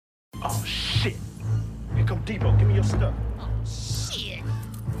Oh, shit. Here come Debo. Give me your stuff. Oh, shit.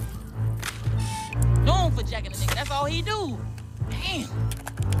 Known for jacking a nigga. That's all he do. Damn.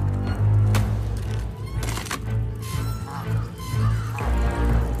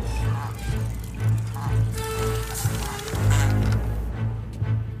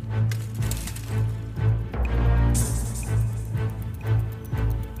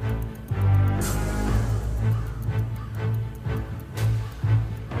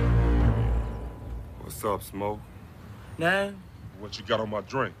 What's up, Smoke? Nah. What you got on my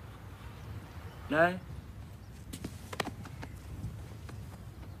drink? Nah.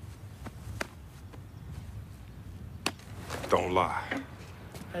 Don't lie.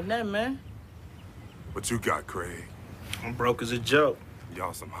 Ain't nothing, man. What you got, Craig? I'm broke as a joke.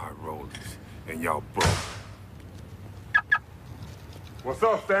 Y'all some high rollers, and y'all broke. What's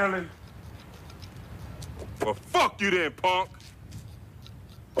up, Stanley? Well, fuck you then, punk.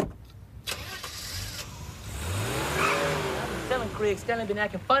 Telling Craig Stanley been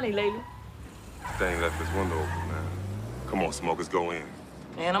acting funny lately. Thing left his window open, man. Come on, smokers, go in.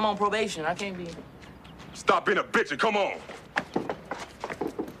 Man, I'm on probation. I can't be. Stop being a bitch and come on.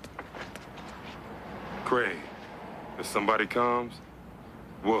 Craig, if somebody comes,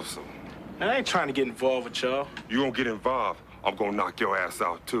 Wilson. I ain't trying to get involved with y'all. You gonna get involved, I'm gonna knock your ass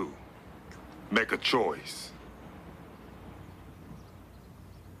out, too. Make a choice.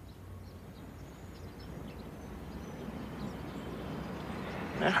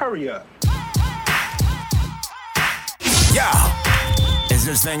 Man, hurry up. Yo, is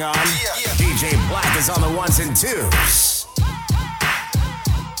this thing on? Yeah. DJ Black is on the ones and twos.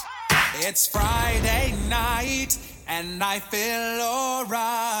 It's Friday night and I feel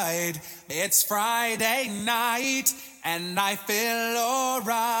alright. It's Friday night and I feel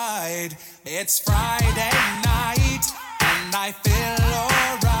alright. It's Friday night and I feel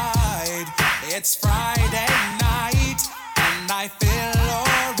alright. It's Friday night and I feel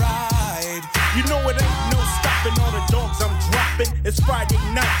alright. You know it ain't no stopping all the dogs I'm dropping. It's Friday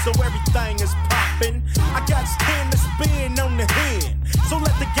night, so everything is popping. I got stand to spin on the hand, so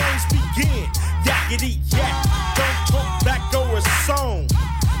let the games begin. Yakety yak, don't talk back or a song.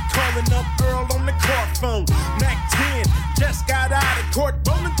 Calling up Earl on the car phone. Mac 10 just got out of court,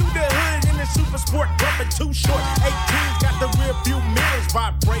 rolling through the hood in a super sport, bumping too short. 18's got the rear view mirrors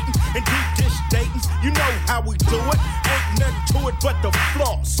vibrating and deep dish datings. You know how we do it. Ain't nothing to it but the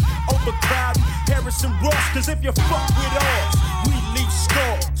floss. Overcrowding Harrison Ross, cause if you fuck with ours, we leave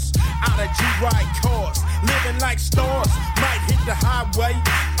scars. Out of G-Ride cars, living like stars. Might hit the highway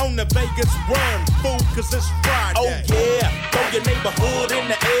on the Vegas run, fool, cause it's Friday. Oh yeah, throw your neighborhood in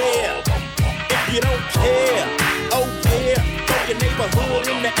the air. If you don't care, oh yeah, throw your neighborhood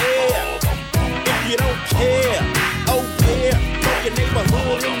in the air. If you don't care, oh yeah, throw your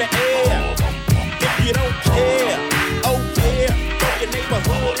neighborhood in the air. If you don't care, oh yeah, throw your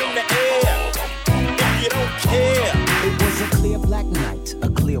neighborhood in the air. If you don't care. It was a clear black night, a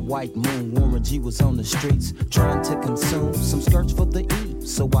clear white moon. Warren G was on the streets trying to consume some skirts for the E,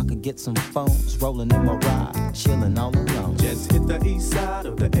 so I could get some phones. Rolling in my ride, chilling all alone. Just hit the east side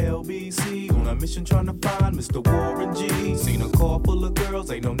of the LBC on a mission trying to find Mr. Warren G. Seen a car full of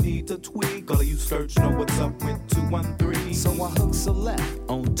girls, ain't no need to tweak. All of you search know what's up with 213. So I hooked select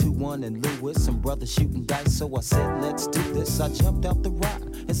on 21 and Lewis. Some brothers shooting dice, so I said, let's do this. I jumped out the ride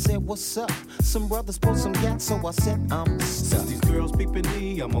and said, what's up? Some brothers pulled some gas, so I said, I'm stuck. Since these girls peeping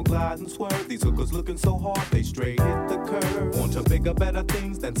me, I'm gonna glide and swerve. These hookers looking so hard, they straight hit the curve. Want to bigger, better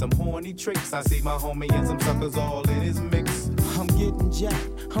things than some horny tricks. I see my homie and some suckers all in his mix. I'm getting jacked,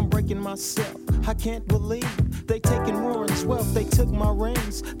 I'm breaking myself. I can't believe they taking Warren's wealth. They took my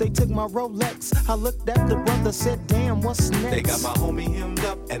rings, they took my Rolex. I looked at the brother, said, damn, what's next? They got my homie hemmed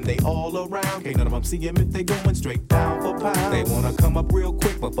up and they all around. Can't none of them see him if they going straight down for pound. They wanna come up real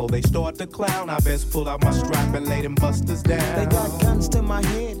quick before they start to clown. I best pull out my strap and lay them busters down. They got guns to my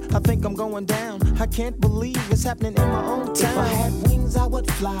head, I think I'm going down. I can't believe it's happening in my own town. If I had wings, I would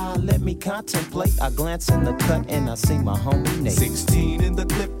fly, let me contemplate. I glance in the cut and I see my homie Nate. 16 in the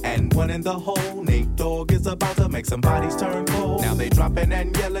clip and 1 in the hole. Nate Dogg is about to make some bodies turn cold. Now they dropping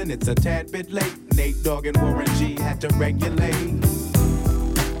and yelling, it's a tad bit late. Nate Dogg and Warren G had to regulate.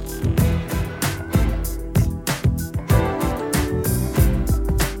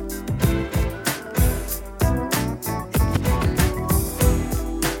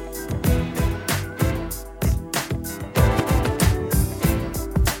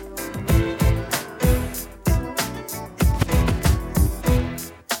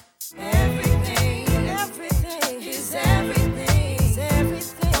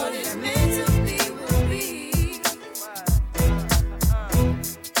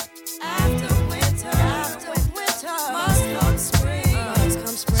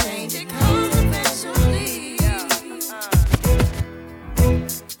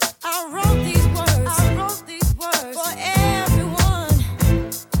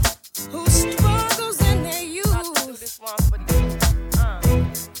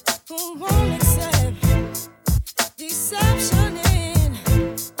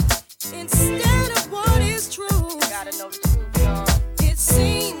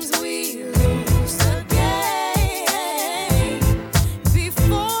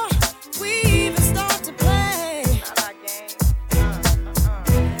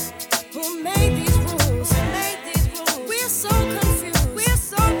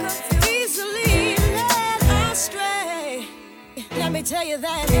 me tell you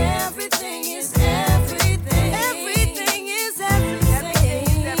that everything is everything. Everything is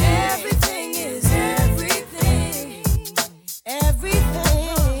everything. Everything is everything.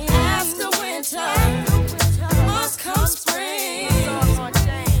 Everything. After winter must come spring.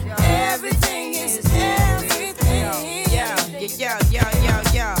 Everything is everything.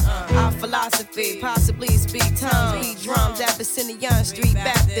 Yeah. Our philosophy, possibly speak tongues, beat drums, Abyssinian Street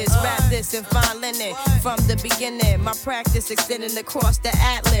Baptist, rap this and fine linen. From the beginning, my practice extending across the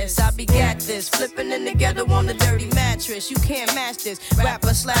atlas. I begat this, flipping it together on the dirty mattress. You can't match this,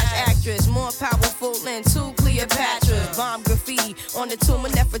 rapper / actress, more powerful than two Cleopatras. Bomb graffiti on the tomb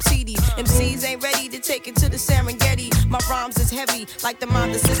of Nefertiti. MCs ain't ready to take it to the Serengeti. My rhymes is heavy like the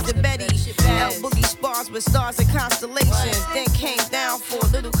mind of Sister Betty. L Boogie spars with stars and constellations. Then came down for a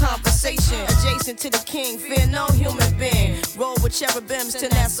little conversation. Adjacent to the king, fear no human being. Roll with cherubims to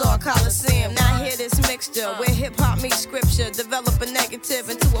Nassau Coliseum. Now hear this mixture where hip hop meets scripture. Develop a negative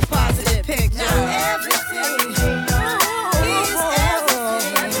into a positive picture. Everything is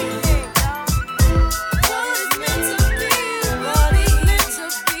everything. What is meant to be, what is meant to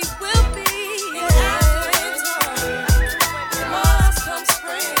be will be. And after winter must come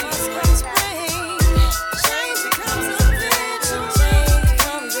spring. Change becomes eventual. Change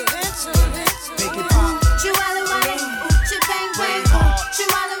becomes eventual. Chihuahua Wale, ooh, bang bang, ooh,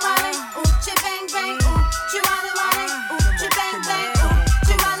 Chihuahua Wale, ooh, bang bang, ooh, Chihuahua Wale, ooh, bang bang, ooh,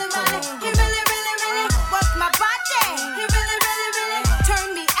 Chihuahua Wale. He really worked my body. He really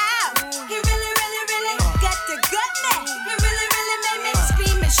turned me out. He really got the goodness. He really made me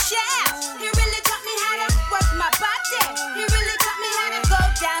scream and shout. He really taught me how to work my body. He really taught me how to go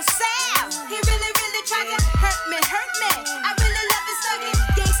down south. He really tried to hurt me. I really love his thuggin'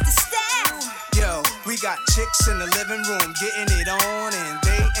 gangsta style. Yo, we got chicks in the living room getting it on, and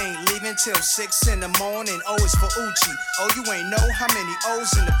they ain't leaving till 6 in the morning. O is for Uchi. Oh, you ain't know how many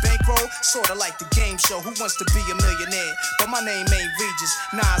O's in the bankroll? Sorta like the game show, Who Wants to Be a Millionaire? But my name ain't Regis.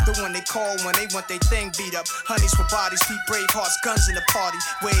 Nas the one they call when they want their thing beat up. Honeys for bodies, feet brave hearts, guns in the party.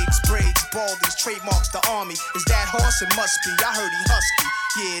 Waves, braids, baldies, trademarks the army. Is that horse? It must be. I heard he husky.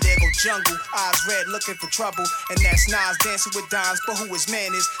 Yeah, there go jungle, eyes red looking for trouble. And that's Nas dancing with dimes, but who his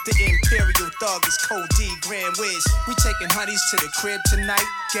man is? The Imperial Thug is Code D, Grand Wiz. We taking honeys to the crib tonight.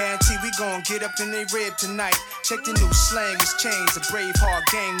 Guarantee we gon' get up in they rib tonight. Check the new slang, it's changed. A brave heart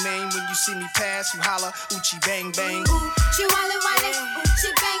gang name. When you see me pass, you holla, Uchi bang bang. Ooh, Chihuahua Wale,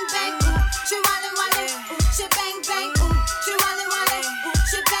 ooh, bang bang, ooh, Chihuahua Wale, ooh, bang bang, ooh, Chihuahua Wale,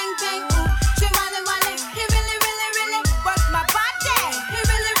 ooh, bang bang, ooh, Chihuahua Wale. He really worked my body. He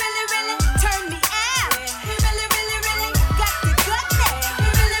really turned me out. He really got the goodness. He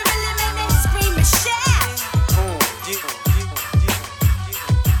really made me scream and shout.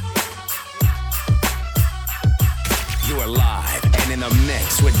 You are live and in the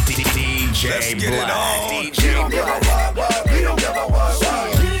mix with DJ Black. DJ Black. We don't give a what.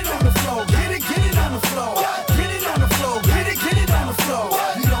 Get it on the floor. Get it on the floor. Get it on the floor. Get it on the floor.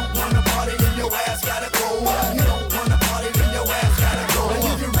 You don't wanna party, then your ass gotta go. You don't wanna party, then your ass gotta go. And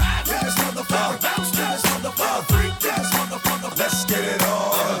you can ride to this motherfucker, bounce to this motherfucker, freak to this motherfucker. Let's get it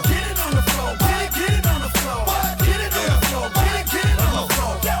on. Get it on the floor. Get it on the floor. Get it on the floor. Get it on the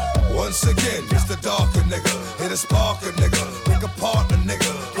floor. Once again, it's the darker nigga. Hit a sparker nigga. Pick apart a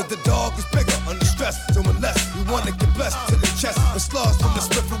nigga. But the dog is bigger under stress. So unless you wanna get blessed to the chest, the slugs from the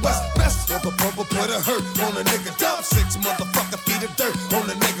Smith and West. Best of a pumper put a hurt on a nigga. Dump 6 motherfucker feet of dirt on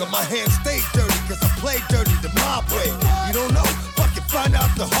a nigga. My hands stay dirty cause I play dirty the mob way. You don't know? Fucking find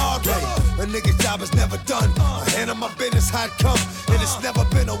out the hard way. A nigga's job is never done. I handle my business how it come. And it's never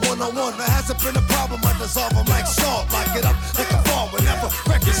been a one-on-one. There hasn't been a problem. I dissolve them like salt. Lock it up like a fall whenever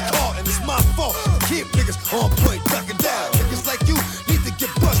records caught. And it's my fault. Keep niggas on point, ducking down. Niggas like you need to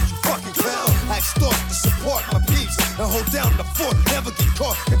get bust, you fucking clown. I extort to support my peeps and hold down the fort. Never get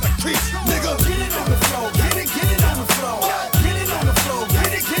caught if I creep, nigga. Get it on the floor. Get it on the floor. Get it on the floor.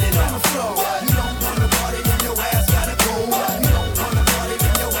 Get it on the floor. You don't wanna party, then your ass gotta go. You don't wanna party,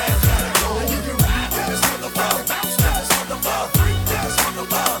 then your ass gotta go. And you can ride to this motherfucker, bounce to this motherfucker, freak to this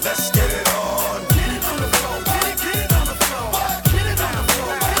motherfucker. Let's get it on. Get it on the floor. Get it on the floor. Get it on the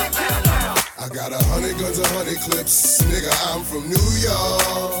floor. Get it on. I got 100 guns, 100 clips. Nigga, I'm from New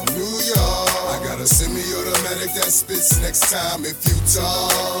York. I got a semi-automatic that spits next time if you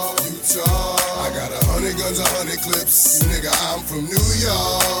talk. I got 100 guns, 100 clips. Nigga, I'm from New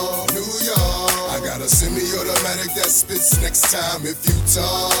York. I got a semi-automatic that spits next time if you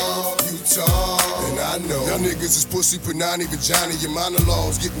talk. Utah. And I know y'all niggas is pussy, panani, vagina. Your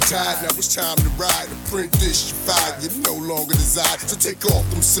monologues getting tired. Now it's time to ride. To print this, you fired. You no longer desire. So take off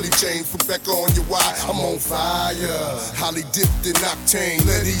them silly chains, put back on your wire. I'm on fire. Highly dipped in octane.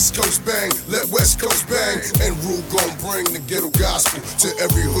 Let East Coast bang, let West Coast bang. And Rule gon' bring the ghetto gospel to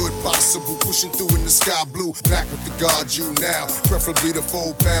every hood possible. Pushing through in the sky blue. Back with the God you now. Preferably the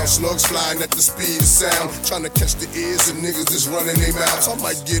 4-pound slugs flying at the speed of sound. Trying to catch the ears of niggas that's running their mouths. I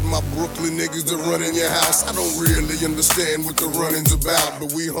might get my Brooklyn niggas to run in your house. I don't really understand what the running's about.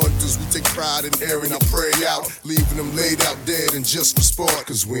 But we hunters, we take pride in airing our prey out. Leaving them laid out dead and just for sport.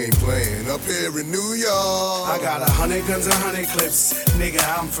 Cause we ain't playing up here in New York. I got 100 guns, 100 clips. Nigga,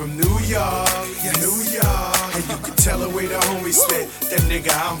 I'm from New York. Yeah, New York. And you can tell the way the homies spit. That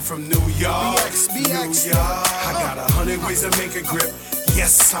nigga, I'm from New York. New York. I got 100 ways to make a grip.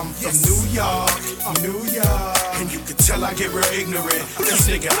 Yes, I'm from New York, New York. And you can tell I get real ignorant. Cause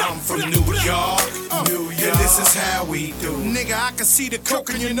nigga, I'm from New York, New York. And this is how we do. Nigga, I can see the coke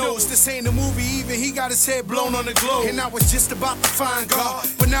in your nose. This ain't a movie even, he got his head blown on the globe. And I was just about to find God.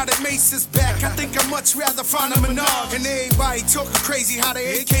 But now that Mace is back, I think I'd much rather find a Menard. And everybody talking crazy how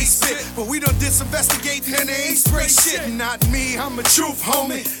they AK spit. But we done disinvestigating and they ain't spray shit. Not me, I'm a truth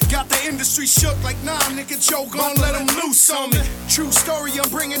homie. Got the industry shook like, nah, nigga, Joe gon' let him loose on me. True story, I'm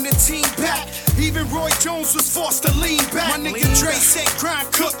bringing the team back. Even Roy Jones was forced to lean back. My nigga Dre said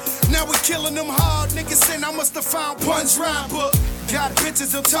grind cook. Now we killing them hard. Niggas saying I must have found Pun's rhyme book. Got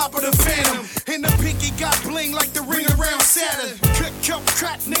bitches on top of the Phantom. And the pinky got bling like the ring around Saturn. Cook, cup,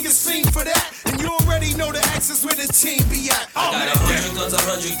 crack, niggas fiend for that. And you already know the access where the team be at. I got 100 guns,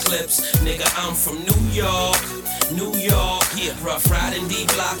 100 clips. Nigga, I'm from New York. New York, yeah, rough riding,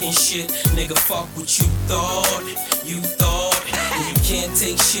 D-block and shit. Nigga, fuck what you thought. You thought. And you can't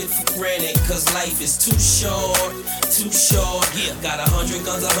take shit for granted, cause life is too short. Too short, yeah. Got 100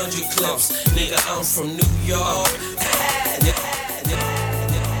 guns, 100 clips. Nigga, I'm from New York.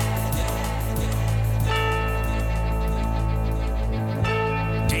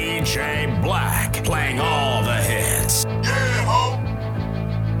 DJ Black playing all the hits. Yeah, ho!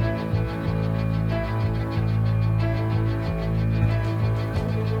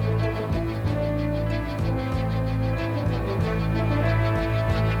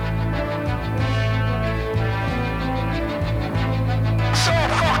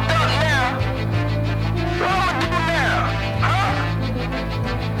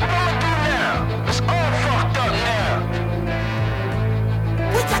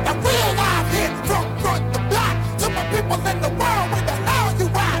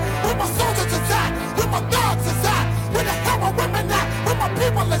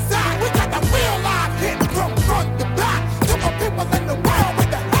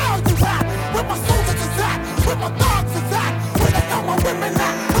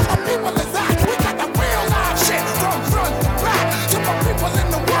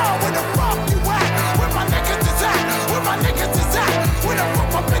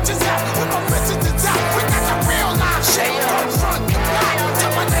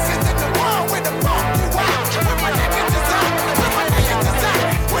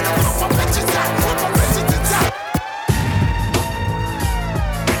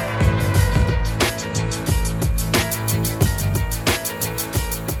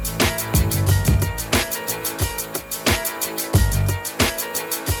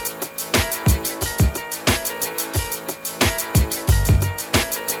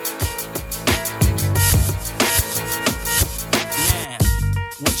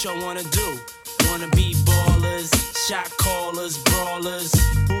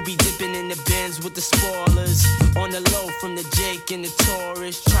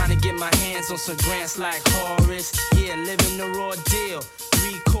 Some grants like Horace, yeah, living the raw deal.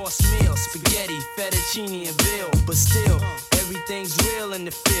 3-course meal, spaghetti, fettuccine, and veal. But still, everything's real in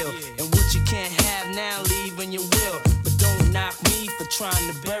the field. And what you can't have now, leave when you will. But don't knock me for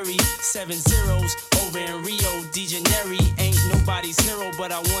trying to bury 7 zeros over in Rio de Janeiro. Ain't nobody's hero,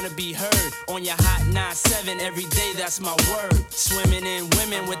 but I wanna be heard on your hot 9-7 every day. That's my word. Swimming in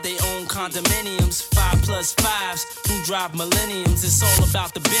women with their own condominiums, 5+5s who drive millenniums. It's all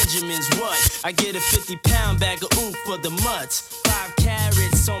about the Benjamins. What? I get a 50-pound bag of oof for the mutts. 5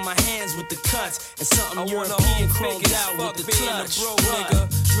 carats on my hands with the cuts, and something European chromed out with the clutch. Nigga,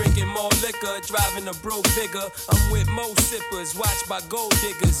 drinking more liquor, driving a broke bigger. I'm with mo sippers, watched by gold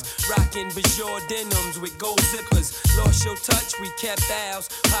diggers, rocking Bajor denims with gold zippers. Lost your touch, we kept ours,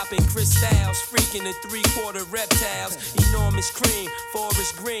 popping crystals, freaking the 3/4 reptiles. Enormous cream,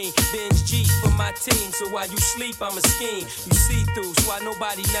 forest green, binge G for my team. So while you sleep, I'm a scheme. You see through, so why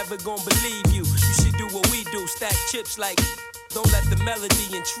nobody never gonna believe you. You should do what we do, stack chips like Don't let the melody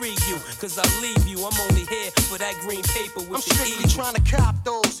intrigue you, cause I'll leave you. I'm only here for that green paper with I'm the strictly eagle. trying to cop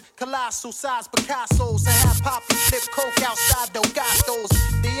those colossal size Picassos and have Poppy flip coke outside those gastos.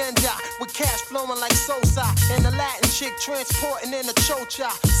 The end with cash flowing like Sosa and the Latin chick transporting in a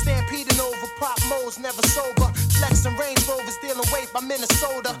chocha. Stampeding over prop modes, never sober. Flexing Range Rovers, dealing weight by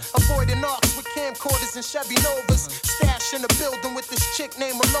Minnesota. Avoiding arcs with camcorders and Chevy Novas. Stash in the building with this chick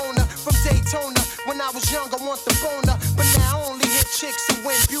named Alona from Daytona. When I was young, I want the boner, but now I only hit chicks who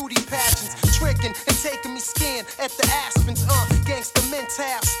win beauty pageants. Tricking and taking me skiing at the Aspens. Gangsta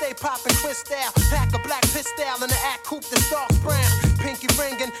mental, stay popping crystal. Pack a black pistol in the act coupe that's dark brown. Pinky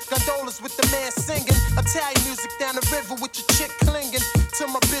ringing, gondolas with the man singing. Italian music down the river with your chick clinging to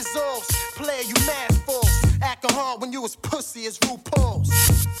my bizzos. Player, you mad fools. Acting hard when you was pussy as RuPaul's.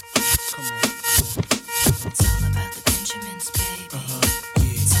 Come on. It's all about the Benjamins, baby.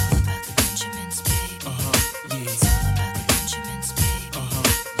 It's all about the Benjamins, baby. It's all about the Benjamins, baby.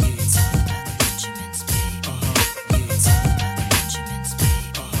 It's all about the Benjamins, baby. It's all about the Benjamins,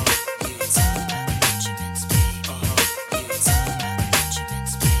 baby. It's all about the Benjamins, baby. It's all about the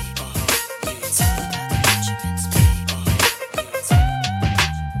Benjamins, baby. It's all about the Benjamins, baby.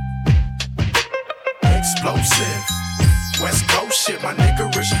 Explosive. West Coast shit, my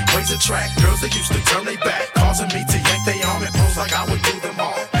niggerish ways attract girls that used to turn they back, causing me to yank they arm and pose like I would do them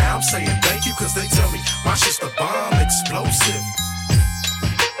all. Now I'm saying thank you cause they tell me my shit's the bomb. Explosive.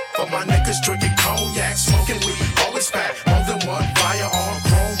 For my niggas drinking cognac, smoking weed, always fat, more than one firearm,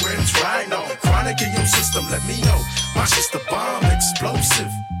 chrome rims, riding on chronic in your system, let me know my shit's the bomb. Explosive.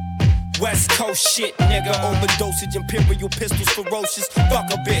 West Coast shit, nigga. Overdosage, imperial pistols, ferocious. Fuck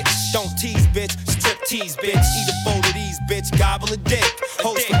a bitch. Don't tease, bitch. Strip tease, bitch. Eat a bowl of these, bitch. Gobble a dick.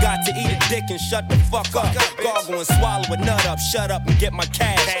 Host forgot to eat a dick and shut the fuck up. Gargle and swallow a nut up. Shut up and get my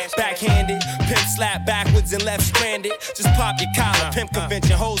cash. Backhanded. Pimp slap backwards and left stranded. Just pop your collar. Pimp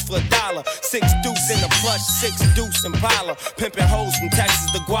convention hoes for $1. 6 deuce in the plush. 6 deuce Impala. Pimping hoes from Texas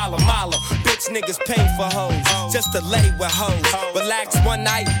to Guatemala. Bitch niggas pay for hoes. Just to lay with hoes. Relax one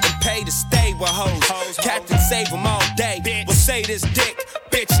night and pay to stay with hoes. Captain save them all day. Well, say this dick,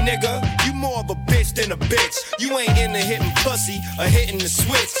 bitch nigga. You more of a bitch than a bitch. You ain't into hitting pussy or hitting the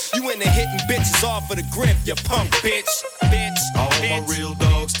switch. You into hitting bitches off of the grip, you punk bitch. All my real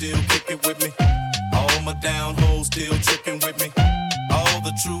dogs still kicking with me. All my down hoes still tricking with me. All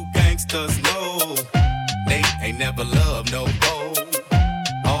the true gangsters know they ain't never loved no hoe.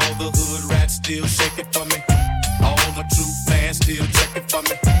 All the hood rats still shaking for me. All my true fans still checking for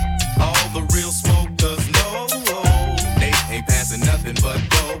me. All the real smokers know they ain't passing nothing but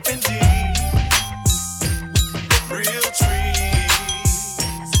dope and D. Real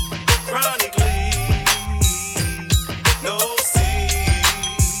trees, chronic leaves, no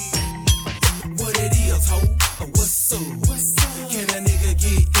seeds. What it is, ho? What's up? Can a nigga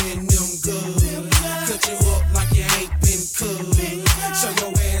get in them good? Cut you up like you ain't been cut. Show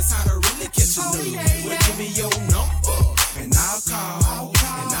your ass how to really catch a nigga. Well, give me your number and I'll call.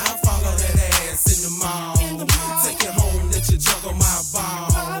 And I'll follow that ass in the mall. Take it home, let you juggle my ball.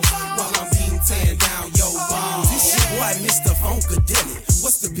 While I'm being tan down your ball. This shit boy, Mr. Funkadelic.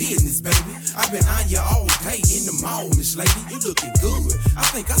 What's the business, baby? I've been on you all day in the mall, Miss Lady. You looking good. I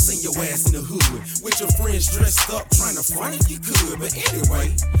think I seen your ass in the hood with your friends dressed up, trying to front if you could. But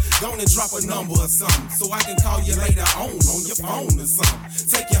anyway, go and drop a number or something so I can call you later on your phone or something.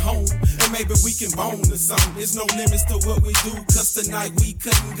 Take you home and maybe we can bone or something. There's no limits to what we do, cause tonight we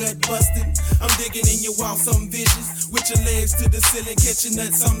cutting gut busting. I'm digging in your wall, something vicious. With your legs to the ceiling, catching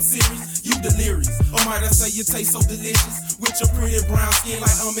that something serious. You delirious, or might I say you taste so delicious. With your pretty brown skin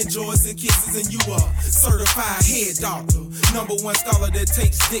like almond joys and kisses. And you are certified head doctor, #1 scholar that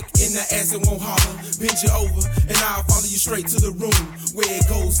takes dick in the ass and won't holler. Bend you over and I'll follow you straight to the room where it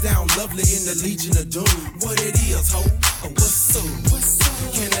goes down lovely in the Legion of Doom. What it is, ho? What's up?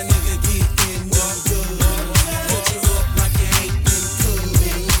 Can a nigga get in the good? Cut you up like you ain't been good.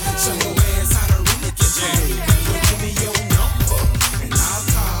 Show your ass how to really get you. Give me your number and I'll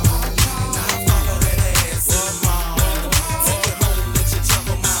call. And I'll follow that ass in the mall. Take it home, let you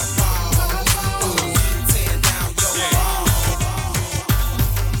juggle my ball. Tear down your ball.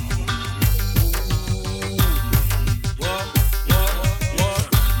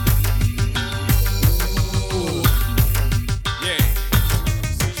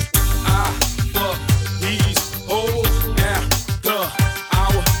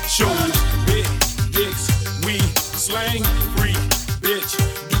 Slang free, bitch.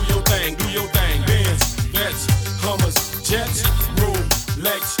 Do your thing, Benz, Vets, Hummers, Jets,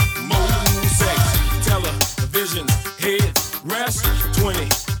 Rolex, Moon, sex, television, head, rest, 20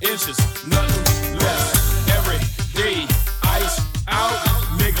 inches, nothing less. Every day, ice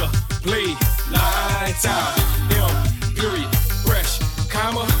time. M, period, fresh,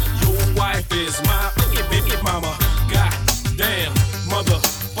 comma. Your wife is my baby mama. God damn,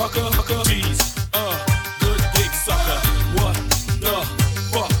 motherfucker, jeez, good dick sucker. What the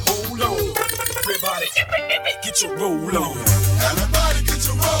fuck? Hold on, everybody, get your roll on. Everybody get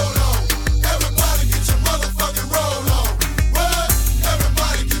your roll on. Everybody get your motherfucking roll on. What?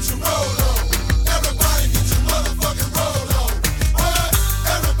 Everybody get your roll on. Everybody get your motherfucking roll on. What?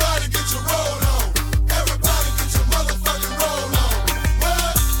 Everybody get your roll on. Everybody get your motherfucking roll on.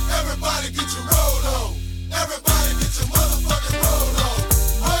 What? Everybody get your roll on. Everybody get your motherfucking roll on.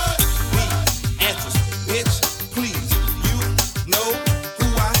 What? Answers, bitch, please. You know who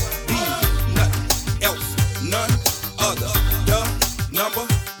I be. Nothing else, none other. The number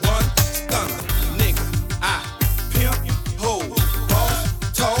one stunner. Nigga, I pimp, hold, boss,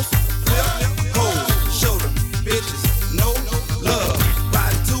 toss, flip, hold. Show them bitches no love.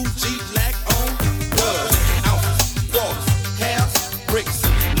 Ride 2G black on dubs. Ounces, quarters, halves, bricks.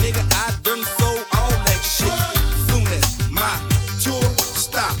 Nigga, I done sold all that shit. Soon as my tour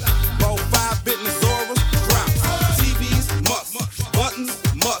stop, bought 5 business auras, drops. TVs must, buttons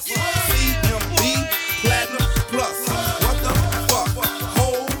must. CMB, platinum plus. What the fuck?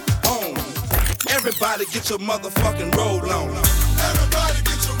 Hold on. Everybody get your motherfucking roll on. Everybody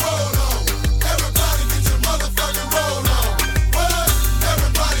get your roll on. Everybody get your motherfucking roll on. What?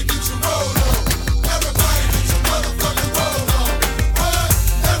 Everybody get your roll on. Everybody get your motherfucking roll on. What?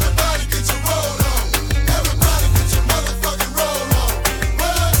 Everybody get your roll on. Everybody get your motherfucking roll on.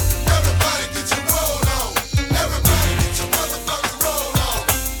 What? Everybody get your roll on. Everybody get your motherfucking roll on.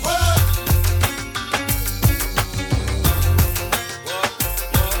 What?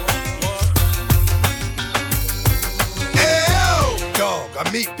 Dog, I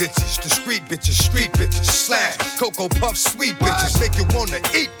meet bitches, discreet bitches, street bitches, slash, Cocoa Puff, sweet bitches, make you wanna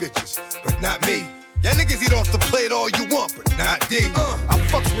eat bitches, but not me. Y'all niggas eat off the plate all you want, but not D. I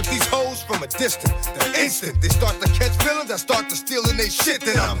fucks with these hoes from a distance. The instant they start to catch feelings, I start to stealing they shit,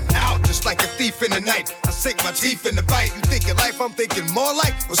 then I'm out just like a thief in the night. I sink my teeth in the bite. You thinking life, I'm thinking more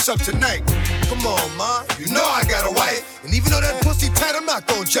like what's up tonight. Come on, ma, you know I got a wife. And even though that pussy tight, I'm not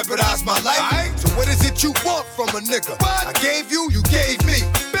gonna jeopardize my life. So what is it you want from a nigga? I gave you, you gave me.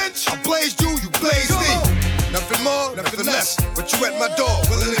 Bitch, I blazed you, you blazed me. Nothing more, nothing less. But you at my door,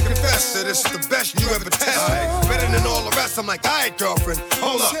 willing to confess that it's the best you ever test. Better than all the rest. I'm like, alright, girlfriend,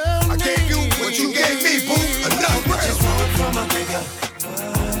 hold up. I gave you what you gave me, boo. Enough. Bitches want from a nigga.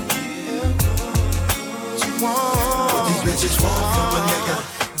 What you want? What these bitches want from a nigga.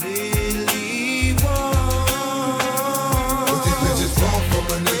 Really want. What these bitches want from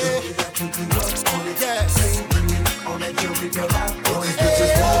a nigga. On that jewelry, girl, what these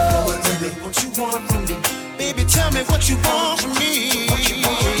bitches want from a nigga. What you want from me? Baby, tell me what you want from me.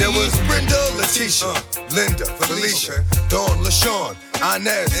 There was Brenda, Leticia, Linda, Felicia, Dawn, LaShawn,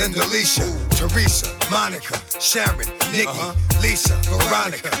 Inez, and Alicia, Teresa, Monica, Sharon, Nikki, Lisa,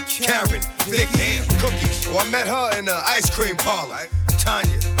 Veronica, Karen, Vicky, Cookie. Oh, I met her in the ice cream parlor.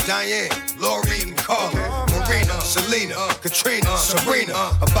 Tanya, Diane, Lori, and Carla, Marina, Selena, Katrina,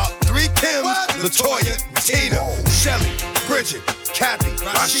 Sabrina. About 3 Kims, LaToya, Tina, Shelly, Bridget, Kathy,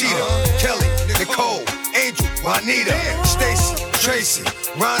 Rashida, Kelly, Nicole, Angel, Juanita, Stacy, Tracy,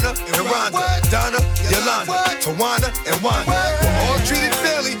 Rhonda, and Rhonda, Donna, Yolanda, Tawana, and Wanda. We're all treated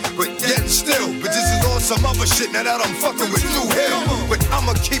fairly, but yet still, bitches is on some other shit now that I'm fucking with Blue Hill. But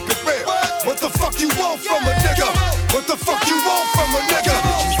I'ma keep it real. What the fuck you want from a nigga? What the fuck you want from a nigga?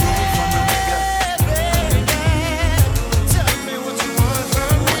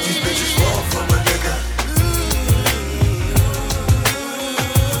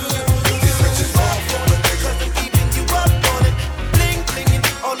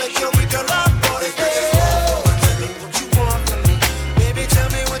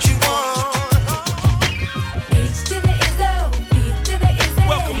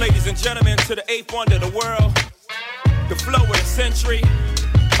 Gentlemen, to the 8th wonder of the world, the flow of the century.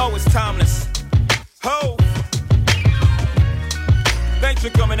 Oh, it's timeless. Ho! Thanks for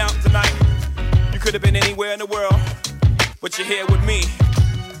coming out tonight. You could have been anywhere in the world, but you're here with me.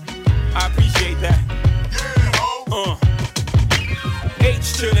 I appreciate that.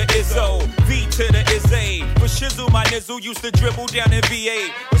 H to the Izzo, V to the Izzy. For shizzle, my nizzle used to dribble down in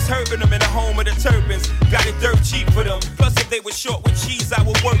VA. Was hurting them in the home of the turbans. Got it dirt cheap for them. Plus, if they were short with cheese, I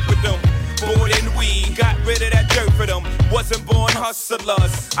would work with them. Bored and weed, got rid of that dirt for them. Wasn't born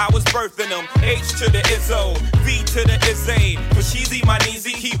hustlers, I was birthing them. H to the Izzo, V to the Izzy. For cheesy, my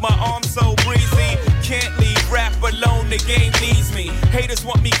kneesy, keep my arms so breezy. Can't leave rap alone, the game needs me. Haters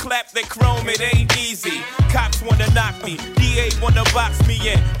want me clap that chrome, it ain't easy. Cops wanna knock me, DA wanna box me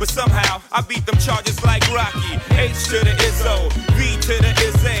in, but somehow I beat them charges like Rocky. H to the Izzo, V to the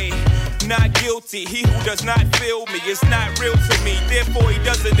Izzy. Not guilty, he who does not feel me is not real to me, therefore he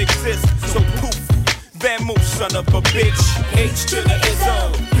doesn't exist. So poof, vamoose, son of a bitch. H to the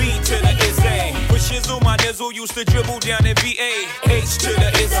Izzo, B to the Izzy. For shizzle, my nizzle used to dribble down in VA. H to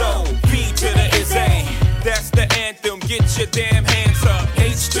the Izzo, B to the Izzy. That's the anthem, get your damn hands up.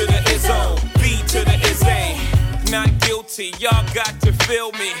 H to the Izzo, B to the Izzy. Not guilty, y'all got to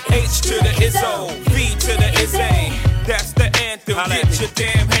feel me. H to the Izzo, B to the Izzy. That's the anthem, get your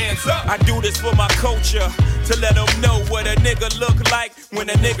damn hands up. I do this for my culture, to let them know what a nigga look like when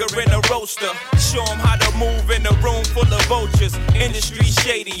a nigga in a roaster. Show them how to move in a room full of vultures. Industry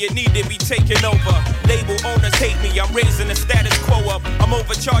shady, it need to be taken over. Label owners hate me, I'm raising the status quo up. I'm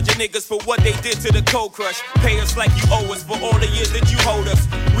overcharging niggas for what they did to the Cold Crush. Pay us like you owe us for all the years that you hold us.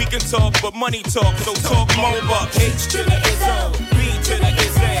 We can talk, but money talk, so talk more bucks. H to the Izzo, B to the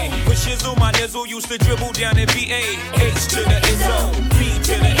Izzy. For shizzle, my nizzle used to dribble down in VA. H to the Izzo, B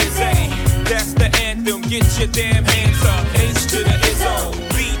to the Izzy. That's the anthem, get your damn hands up. H to the Izzo,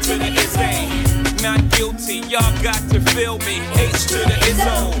 B to the Izzy. Not guilty, y'all got to feel me. H to the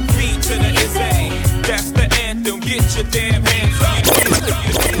Izzo, B to the Izzy. That's the anthem, get your damn hands up.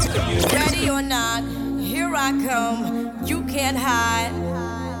 Ready or not, here I come. You can't hide.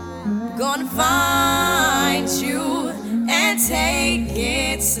 Gonna find you and take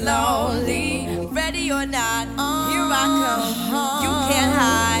it slowly. Ready or not, here I come. You can't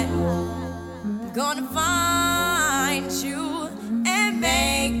hide. Gonna find you and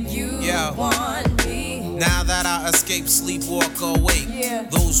make you want me. Now that I escape, sleep, walk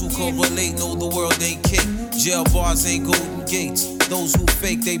awake. Those who correlate know the world ain't kick. Jail bars ain't golden gates. Those who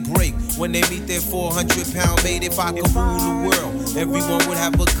fake, they break. When they meet their 400-pound mate, if I could rule the world, everyone would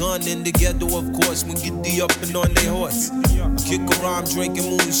have a gun in the ghetto, of course. When get the up and on their horse. Kick around drinking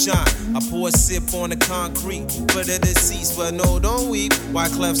moonshine. I pour a sip on the concrete for the deceased, but no, don't weep.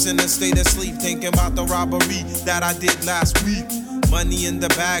 Wyclef's in a state of sleep, thinking about the robbery that I did last week. Money in the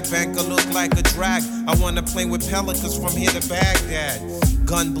bag, banker look like a drag. I wanna play with pelicans from here to Baghdad.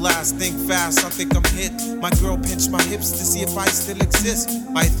 Gun blast, think fast, I think I'm hit. My girl pinched my hips to see if I still exist.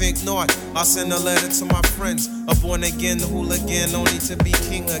 I think not, I'll send a letter to my friends. A born again hooligan, only to be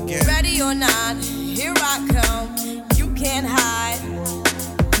king again. Ready or not, here I come. You can't hide.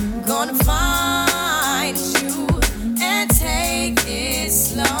 Gonna find you and take it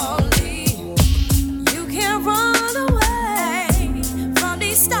slowly. You can't run away from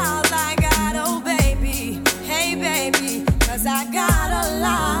these styles I got, oh baby. Hey baby, 'cause I got a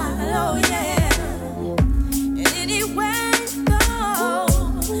lot, oh yeah. And anywhere you go,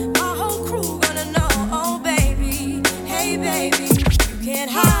 my whole crew gonna know, oh baby. Hey baby, you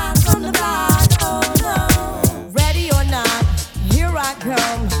can't hide from the block, oh no. Ready or not, here I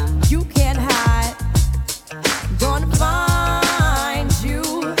come. You can't hide. Gonna find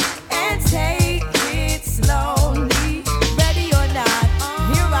you and take it slowly. Ready or not,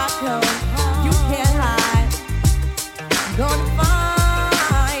 here I come. You can't hide. Gonna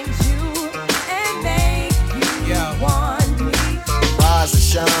find you and make you want me. Rise and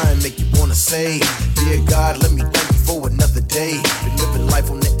shine, make you wanna say, dear God, let me thank you for another day. Been living life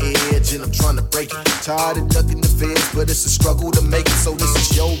on the edge and I'm trying to break it. Tired of ducking the feds, but it's a struggle to make it. So this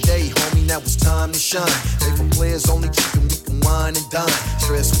is your day, homie, now it's time to shine. They for players only, chicken, we can wine and dine.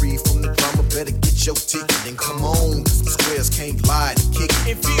 Stress free from the drama, better get your ticket. Then come on, 'cause the squares can't lie to kick it.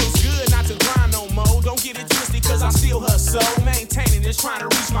 It feels good not to grind no more. Don't get it twisted, 'cause I still hustle. Maintaining and trying to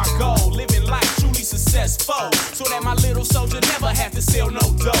reach my goal. Living life truly successful, so that my little soldier never have to sell no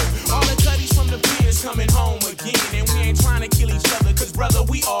dough. All the cutties from the beers coming home again. And we ain't trying to kill each other, 'cause brother,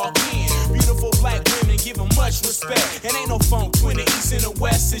 we all in. Beautiful black women give them much respect. And ain't no funk between the east and the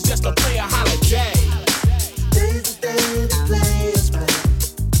west. It's just a player holiday. Day's the day the players play.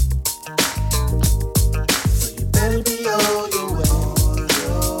 So you better be on your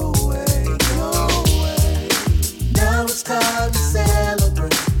way. Now it's time to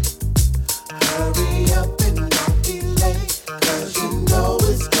celebrate. Hurry up and don't be late, 'cause you know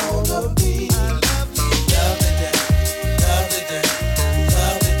it's gonna be lovely day, lovely day,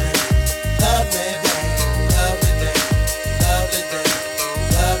 lovely day, lovely day, lovely day, lovely day, lovely day,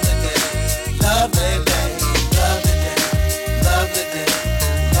 lovely day, lovely day, lovely day,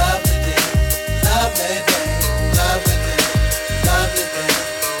 lovely day, lovely day, lovely day, lovely day,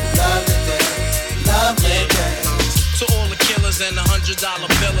 lovely day, lovely day. To all the killers and the $100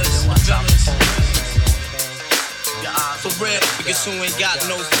 billers. For real, because who ain't got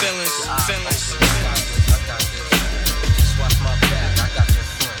no feelings.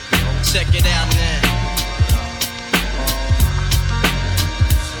 check it out now.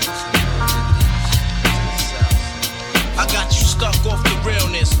 I got you stuck off the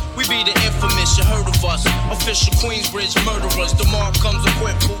realness. We be the infamous, you heard of us. Official Queensbridge murderers. The mark comes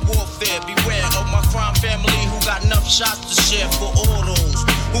equipped for warfare. Beware of my crime family who got enough shots to share for all those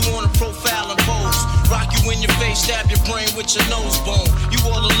who wanna profile and pose. Rock you in your face, stab your brain with your nose bone. You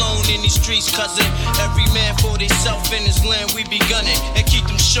all alone in these streets, cousin. Every man for theyself in his land, we be gunning. And keep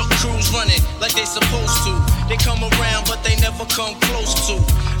them shook crews running like they supposed to. They come around, but they never come close to.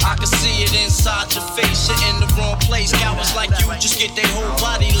 I can see it inside your face, you're in the wrong place. Cowards like you just get their whole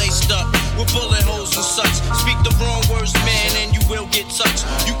body laced up with bullet holes and such. Speak the wrong words, man, and you will get touched.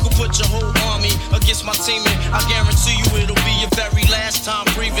 You could put your whole army against my team, and I guarantee you it'll be your very last time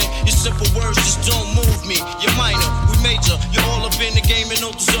breathing. Your simple words just don't move me. You're minor, we major. You're all up in the game and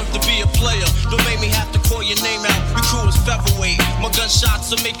don't deserve to be a player. Don't make me have to call your name out. Your crew is featherweight. My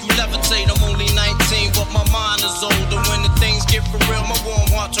gunshots will make you levitate. I'm only 19, but my mind is older. When the things get for real, my warm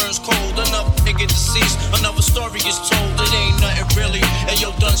heart turns cold. Another nigga deceased, another story is told. It ain't nothing really. And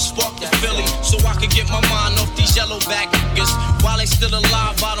yo, done sparked the Philly, so I can get my mind off these yellow back niggas. While they still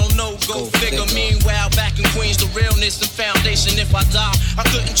alive, I don't know, go figure. Meanwhile, back in Queens, the realness and foundation. If I die, I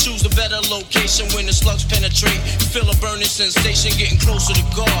couldn't choose a better location. When the slugs penetrate, you feel a burning sensation, getting closer to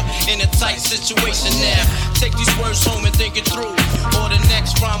God in a tight situation. Now, take these words home and think it through, or the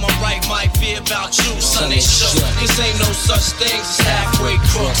next rhyme I write might be about you. Son, they shook. This ain't no such things as halfway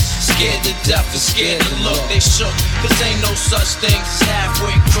crooks. Scared to death and scared to look. They shook. This ain't no such things as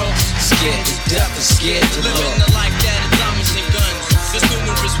halfway crooks. Scared to death and scared to look. Living the life that is diamonds and guns. There's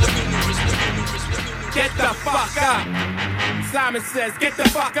numerous. Get the fuck up. Simon says, get the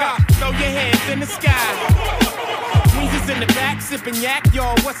fuck up. Throw your hands in the sky. Queens is in the back, sipping yak,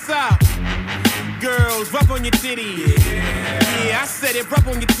 y'all, what's up? Girls, rub on your titties. Yeah, I said it, rub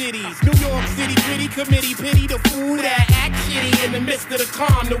on your titties. New York City, gritty committee, pity the fool that act shitty in the midst of the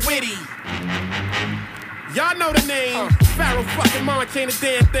calm, the witty. Y'all know the name. Pharaoh fucking Monch, ain't a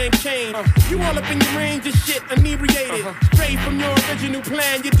damn thing changed. You all up in your range of shit, inebriated. Straight from your original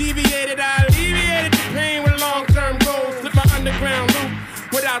plan, you deviated. I alleviated the pain with long-term goals. Slip my underground loop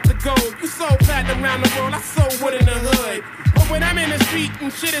without the gold. You sold platinum around the world, I sold wood in the hood. But when I'm in the street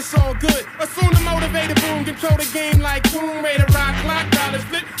and shit, it's all good. Assume the motivated boom, control the game like Tomb Raider. Rock clock, dollars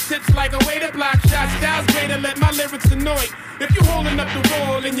flip, tips like a way to block shots. Styles greater, let my lyrics annoy. If you holding up the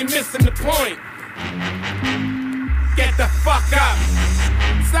wall and you're missing the point, get the fuck up.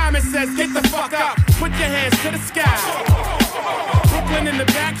 Simon says, get the fuck up. Put your hands to the sky. Brooklyn in the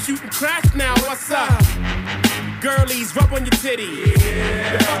back shooting crash now, what's up? Girlies, rub on your titties.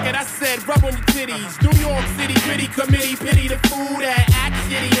 Yeah. Fuck it, I said rub on your titties. New York City, gritty committee, pity the fool that act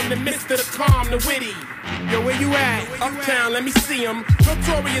shitty in the midst of the calm, the witty. Yo, where you at? Uptown, let me see 'em.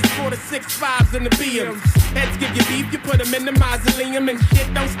 Notorious for the 6'5s and the BMs. Heads give you beef, you put them in the mausoleum. And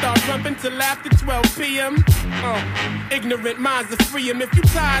shit don't start rumping till after 12 p.m. Ignorant minds are free 'em. If you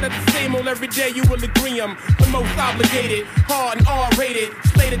tired of the same old every day, you will agree 'em. The most obligated, hard and R-rated.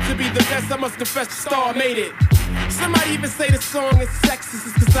 Slated to be the best, I must confess the star made it. Somebody even say the song is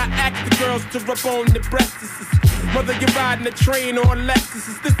sexist, cause I ask the girls to rub on the breasts. Whether you're riding a train or a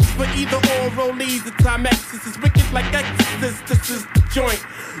Lexus, this is for either or rollies or Timex. This is wicked like Exorcist, this is the joint.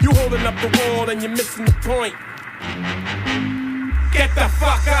 You holding up the wall and you're missing the point. Get the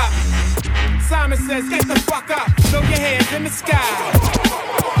fuck up. Simon says, get the fuck up. Throw your hands in the sky.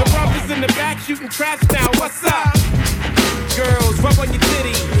 The brothers in the back shooting trash now, what's up? Girls, rub on your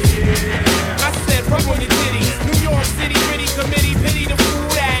titties. I said rub on your titties. New York City, gritty committee, pity the fool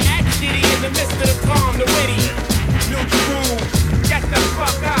that act shitty in the midst of the calm, the witty. New Jeru, get the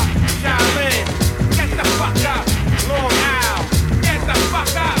fuck up. Shaolin, get the fuck up. Long Isle, get the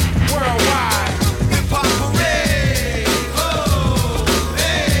fuck up. Worldwide, hip-hop parade. Ho,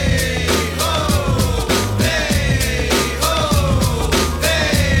 hey, ho, hey, ho,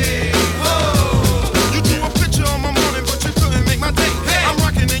 hey, ho. You drew a picture on my morning, but you couldn't make my day. Hey. I'm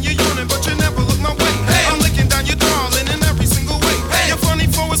rocking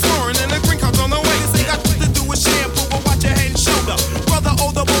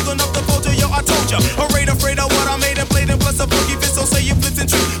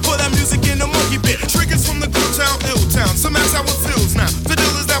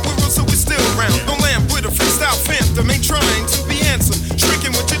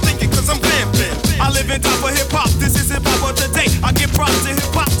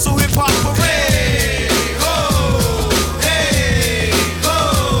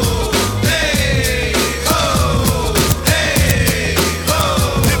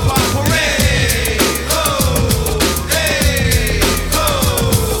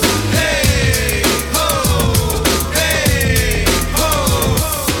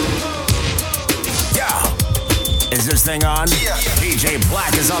thing on? DJ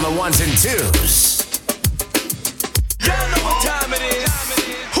Black is on the ones and twos. Y'all know what time it is.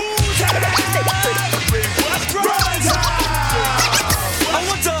 Who's I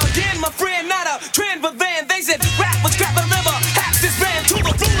want to again, my friend, not a trend, but then they said rap was crap, but never half this band to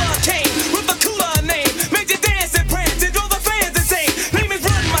the ruler came with a cooler name. Made you dance and prance and drove the fans insane. Name is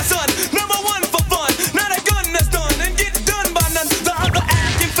Run, my son, number one for fun. Not a gun that's done and get done by none. The other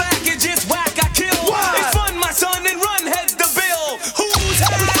act, in fact, is just whack, I kill. What? It's fun, my son, and Run heads the bill. Who's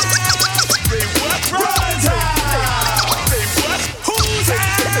high? Run's high. Who's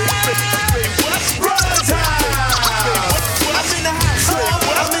high? Run's high. I'm in the house,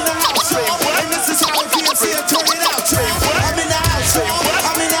 I'm in the house, and this is how DMC turn it out. I'm in the house,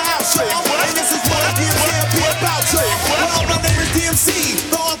 I'm in the house, and this is what DMC be about. Well, my name is DMC,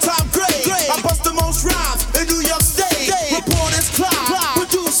 the all-time great. I bust the most rhymes in New York State. Reporters Clyde,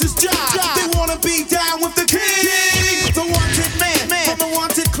 producers Jive. They wanna be down with the king, the wanted man from the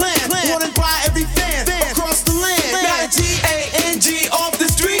wanted clan, wanted by every fan across the land. Not G-A-N-G off the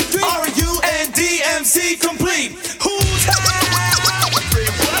street, R-U-N-D-M-C complete. Who's high?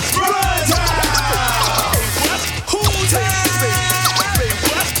 Run's high. Who's high?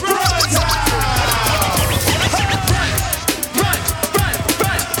 Run's high.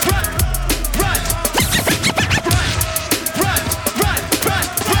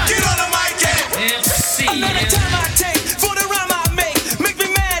 Get on the mic and MC. Another time I take for the rhyme I make me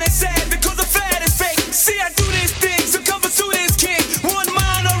mad and sad because the fad is fake. See, I do these things to cover suit is king. One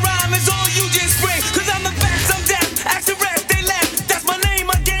mind or rhyme is all you just bring. Cause I'm the best, I'm deaf, ask the rest, they laugh. That's my name,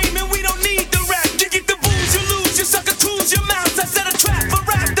 my game, and we don't need the rap. You get the booze, you lose, you sucker cruise your mouth. I set a trap for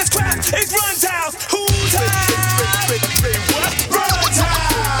rap, that's crap. It's Run's house. Who's high? Run's high.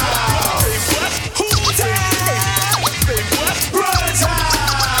 Who's high? Run's high.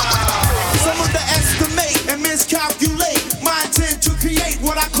 Some underestimate and miscalculate my intent to create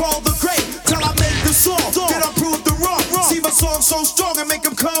what I call the great. Till I make the song, then I prove the wrong. See my song so strong and make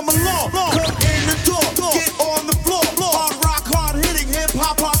them come along. Come in the door, get on the floor. Hard rock, hard hitting, hip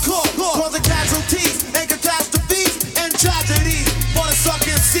hop, hardcore. Causing casualties and catastrophes and tragedies. For the suck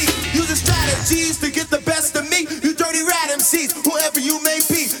MC, using strategies to get the best of me. You dirty rat MCs, whoever you may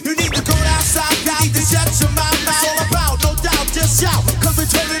be. You need to go outside, you need to shut your mouth. It's all about, no doubt, just shout. Cause we're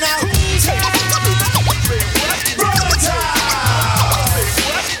turning out. Who's high? Run's high.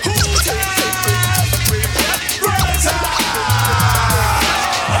 Who's high? Run's high.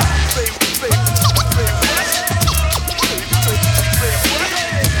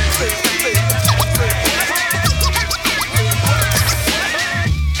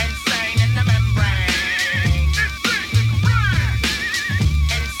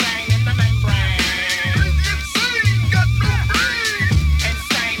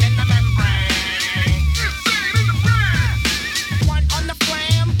 One on the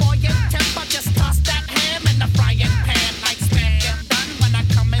flamboyant temper, just toss that ham in the frying pan like spam. Get done when I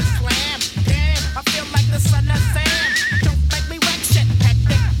come and slam. Damn, I feel like the son of Sam. Don't make me wreck shit,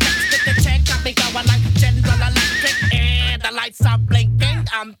 hectic. Next to the check, got me going like General Electric. And the lights are blinking.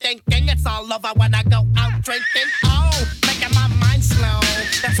 I'm thinking it's all over when I go out drinking. Oh, making my mind slow.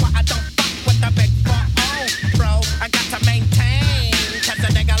 That's why I don't fuck with the big 4-0, bro. I got to maintain, cause a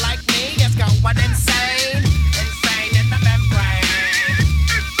nigga like me is going insane. Insane in the membrane.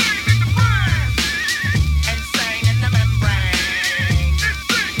 Insane in the membrane.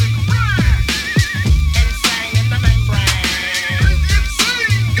 Insane in the membrane.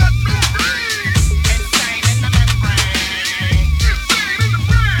 Got no brains. Insane in the membrane.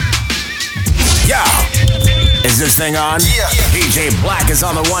 Yo, is this thing on? DJ Black is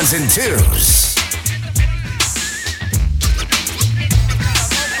on the ones and twos.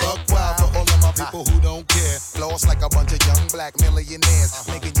 Buck wild for all of my people who don't care. Floss like a bunch of young black millionaires.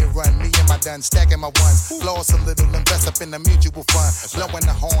 Making you run, me and my done stacking my ones. Floss a little, invest up in the mutual fund. Blowing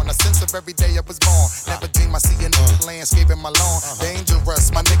the horn, a sense of every day I was born. Never dream I see a landscape in my lawn.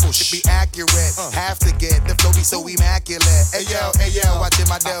 Dangerous, my nickel should be accurate. Have to get the flow be so immaculate. Hey yo, watching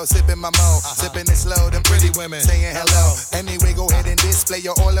my dough, sipping my mo. Sipping it slow, them pretty women saying hello. Anyway, go ahead and display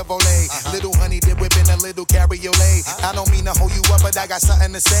your olive olay. Little honey dip whipping a little cabriolet. I don't mean to hold you up, but I got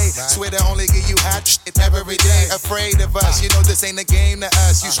something to say. Swear to only give you hot shit every day. Afraid of us, you know this ain't a game to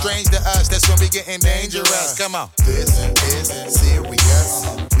us. You strange to us, that's when we getting dangerous. Come on. This is serious.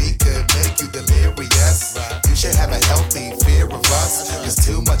 We could make you delirious. You should have a healthy fear of us. Cause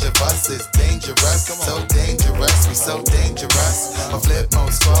too much of us is dangerous. So dangerous, we so dangerous. My flip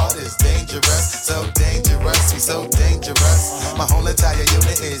mode squad is dangerous. So dangerous, we so dangerous. My whole entire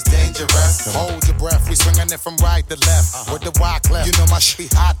unit is dangerous. Hold your breath, we swinging it from right to left. With the wide clef, you know my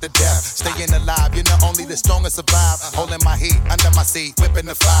shit hot to death. Staying alive, you know only the strongest survive. Holding my heat under my seat, whipping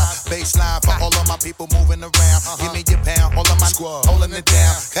the fire. Baseline for all of my people moving around. Give me your pound, all of my squad holding it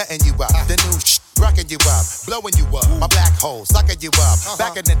down. Cutting you up, the new rocking you up, blowing you up. My black hole sucking you up.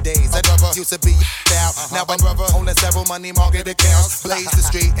 Back in the days, that used to be down. Now I'm holding several money market accounts. Blaze the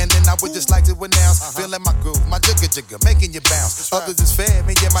street, and then I would just like to announce. Feeling my groove, my jigger jigger, making you bounce. Others is fed,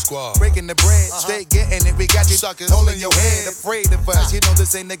 me and my squad breaking the bread, straight getting it. We got you suckers holding your head, afraid of us. You know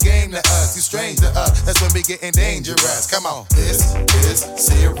this ain't the game to us. You strange to us. That's when we getting dangerous. Come on, this is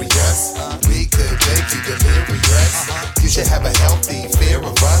serious. We could make you delirious. You should have a healthy fear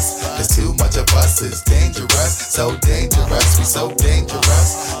of us. There's too much of us is dangerous. So dangerous, we so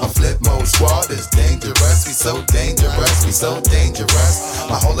dangerous. My flip mode squad is dangerous. We so dangerous, we so dangerous.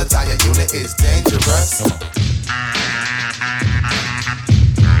 My whole entire unit is dangerous.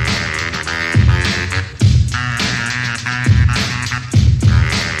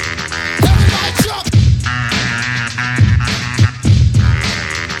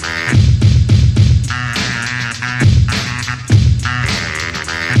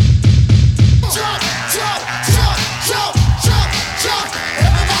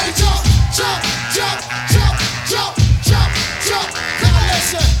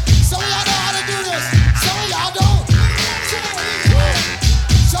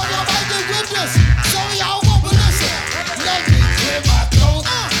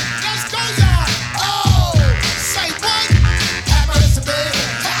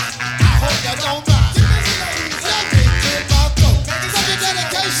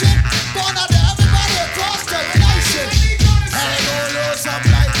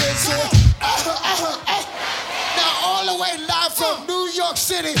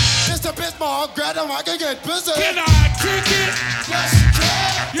 I can get busy. Can I kick it? Yes, you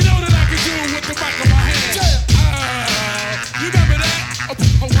can. You know that I can do it with the mic in my hand. You remember that?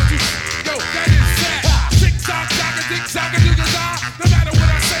 Oh, 1, 2, yo, that is that. Tick tock, tock, a tick tock, a tick tock. No matter what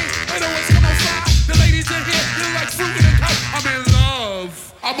I say, they always come on fire. The ladies in here, you like fruit in a cup. I'm in love.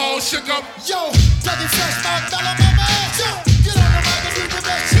 I'm all shook up. Yo, Dougie Fresh, my fella, my man. Yo, get on the mic and do the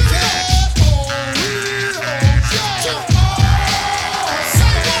best you can.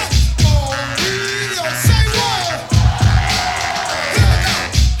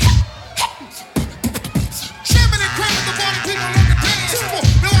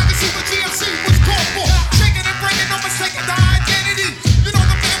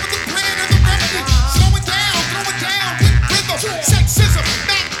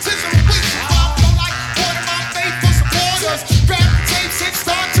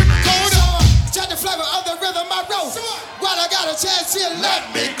 Chance here,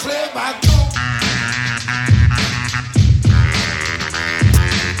 let me clear my throat.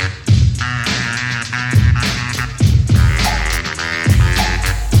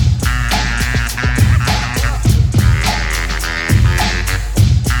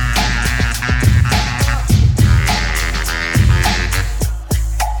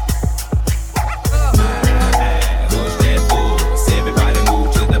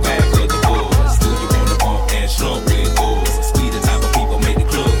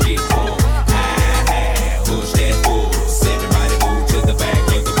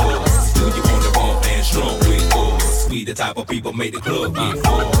 People made the club get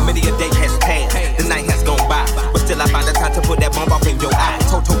full. Many a day has passed, the night has gone by, but still I find the time to put that bomb off in your eye.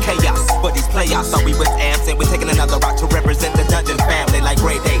 Total chaos, but these playoffs thought we was amps, and we're taking another route to represent the dungeon family like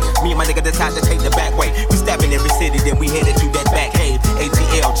Grey Day. Me and my nigga decide to take the back way. We stabbing every city, then we headed to that back cave.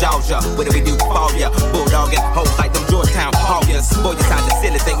 ATL, Georgia, what do we do for ya? Bulldogging hoes like them Georgetown Hoggers. Boy, you sound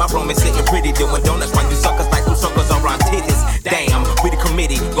silly, think my room is sitting pretty, doing donuts while you suckers like them suckers around titties. Damn, we the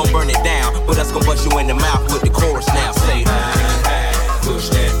committee, gon' burn it down, but us gon' bust you in the mouth with the chorus now. Say, push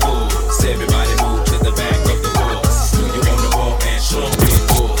that force, everybody move to the back of the bus. Do you wanna walk and show me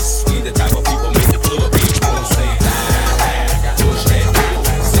force? We the type of people make the club get full. Say, push that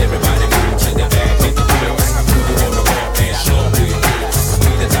force, everybody move to the back of the bus. Do you wanna walk and show me force?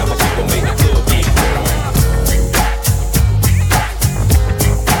 We the type of people make the club get full.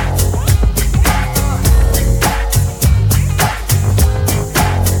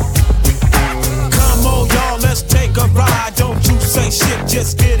 Come on, y'all, let's take a ride. Don't you say shit,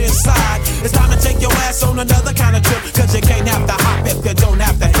 just get inside. It's time to take your ass on another kind of trip, cause you can't have to hop if you don't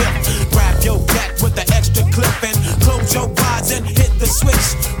have to hip. Grab your gat with the extra clip and close your eyes and hit the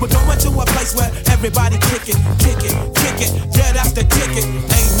switch. We're going to a place where everybody kick it, kick it, kick it. Yeah, that's the ticket.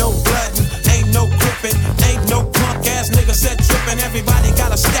 Ain't no bloodin', ain't no gripping, ain't no punk ass nigga set trippin'. Everybody got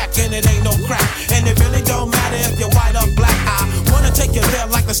a stack and it ain't no crack. And it really don't matter if you're white or black. I wanna take you there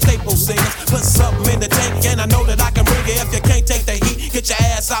like the staple singers. Put something in the tank and I know that I can bring it. If you can't take the heat, get your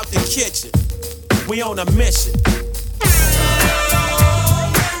ass out the kitchen. We on a mission.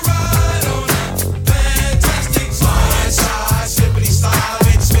 Fantastic slide, slide, slippity slide.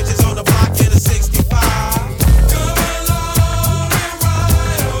 Bitch switches on the block in a 65. Come along and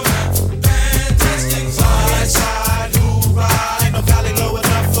ride on a fantastic slide, slide, who ride? No valley low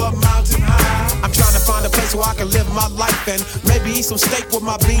enough for mountain high. I'm trying to find a place where I can live my life and maybe eat some steak with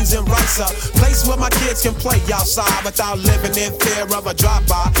my beans and rice. A place where my kids can play outside without living in fear of a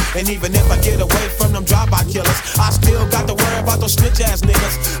drive-by. And even if I get away from them drive-by killers, I still got to worry about those snitch-ass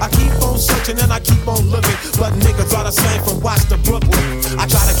niggas. I keep on searching and I keep on looking, but niggas are the same from Watts to Brooklyn. I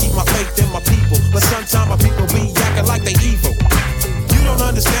try to keep my faith in my people, but sometimes my people be acting like they evil. You don't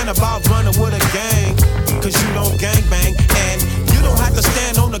understand about running with a gang, cause you don't gangbang. And you don't have to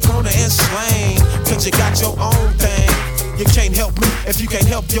stand on the corner and slang, cause you got your own thing. You can't help me if you can't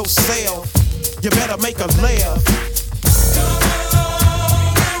help yourself. You better make a laugh.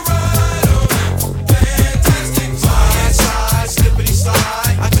 Slippity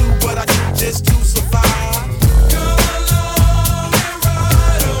slide. I do what I do just to survive. Come along and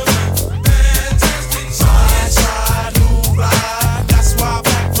ride on a fantastic slide, slide, who ride? That's why I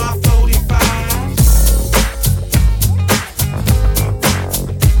pack my 45.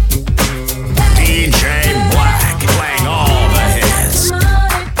 DJ Black playing all the hits.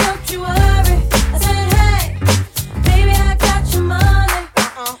 Don't you worry. I said, hey, baby, I got your money.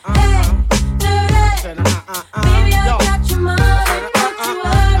 Hey, dirty. Baby, I got your money. Don't you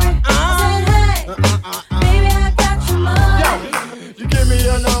worry. I said, hey, baby, I got your money. You give me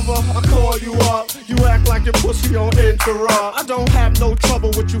your number, I call you up. You act like your pussy on interrupt. I don't have no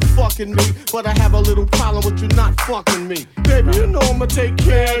trouble with you fucking me, but I have a little problem with you not fucking me. Baby, you know I'ma take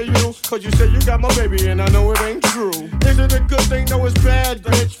care of you, cause you say you got my baby and I know it ain't true. Is it a good thing? No, it's bad,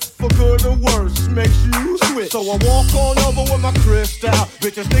 bitch. For good or worse, makes you switch. So I walk on over with my crystal.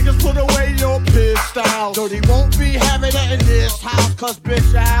 Bitches, niggas, put away your pistol. Dirty won't be having that in this house, cause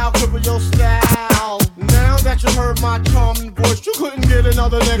bitch, I'll cripple your style. Now that you heard my charming voice, you couldn't get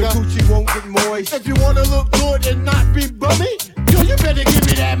another nigga. The coochie won't get moist. If you wanna look good and not be bummy, yo, you better give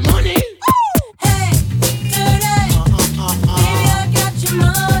me that money. Hey, dirty. Baby, I got your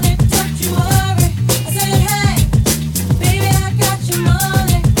money. Don't you worry. I said, hey, baby, I got your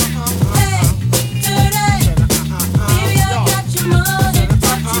money. Hey, dirty. Baby, I got your money.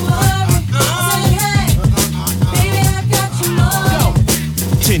 Don't you worry. I said, hey, baby, I got your money.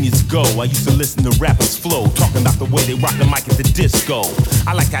 10 years ago, I used to listen to rappers flow, talking about the way they rock the mic at the disco.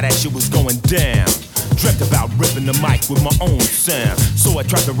 I liked how that shit was going down. Dreamt about ripping the mic with my own sound. So I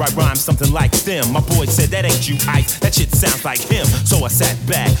tried to write rhymes something like them. My boy said, that ain't you, Ice, that shit sounds like him. So I sat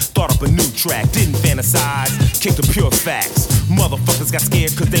back, thought up a new track, didn't fantasize, kicked the pure facts. Motherfuckers got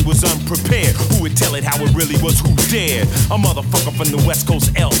scared cause they was unprepared. Who would tell it how it really was, who dared? A motherfucker from the West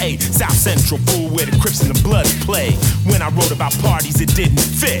Coast, LA, South Central, fool, where the Crips and the Bloods play. When I wrote about parties, it didn't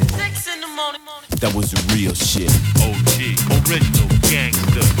fit. 6 in the morning. That was the real shit. OG, original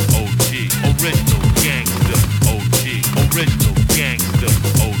gangster. OG, original gangster. OG, original gangster.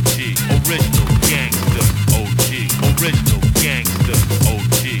 OG, original gangster. OG, original gangster.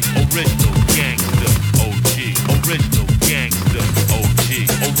 OG, original gangster. OG, original gangster. OG,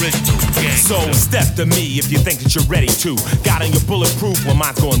 original gangster. So step to me if you think that you're ready to. Got on your bulletproof, well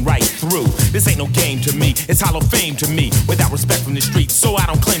mine's going right through. This ain't no game to me, it's hollow fame to me. Without respect from the streets, so I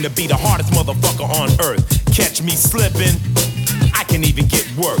don't claim to be the hardest motherfucker on earth. Catch me slipping, I can even get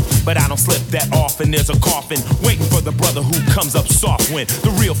work, but I don't slip that often. There's a coffin waiting for the brother who comes up soft when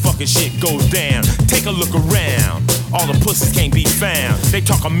the real fucking shit goes down. Take a look around, all the pussies can't be found. They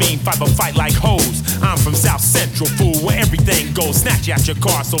talk a mean fight but fight like hoes. I'm from South Central, fool, where everything goes. Snatch you out your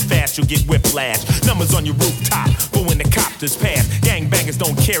car so fast you'll get whiplash. Numbers on your rooftop, but when the copters pass, gangbangers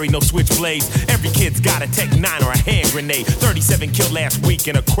don't carry no switchblades. Every kid's got a Tech 9 or a hand grenade. 37 killed last week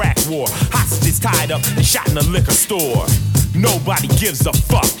in a crack war. Hostages tied up and shot in a liquor store. Nobody gives a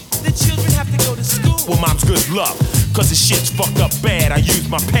fuck. The children have to go to school. Well, mom's good luck, cause the shit's fucked up bad. I use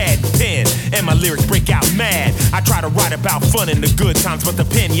my pad and pen, and my lyrics break out mad. I try to write about fun in the good times, but the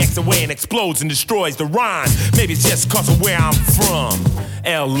pen yanks away and explodes and destroys the rhyme. Maybe it's just cause of where I'm from.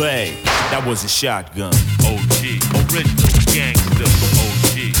 LA, that was a shotgun. OG, original gangster.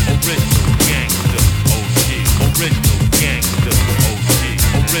 OG, original gangster. OG, original gangster. OG,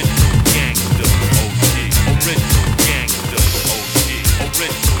 original gangster. OG, original gangster. OG,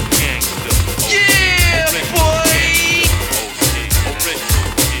 original gangster. Yeah, boy.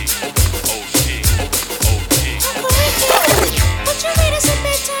 Would you read us a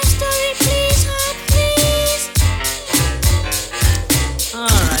bedtime story, please, hon, please?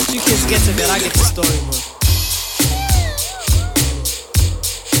 Alright. You kids get to bed, I get the storybook.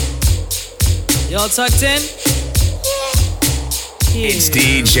 Y'all tucked in? It's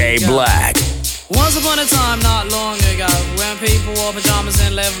DJ Black. Once upon a time, not long ago, when people wore pajamas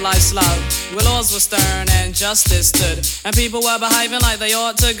and lived life slow, where laws were stern and justice stood, and people were behaving like they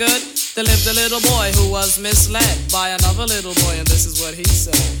ought to good, there lived a little boy who was misled by another little boy, and this is what he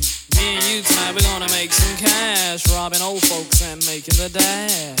said. Me and you tonight, we're gonna make some cash, robbing old folks and making the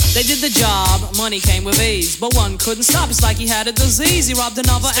dash. They did the job, money came with ease, but one couldn't stop, it's like he had a disease. He robbed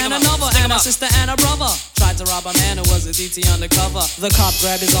another and another, and a sister and a brother. Tried to rob a man who was a DT undercover. The cop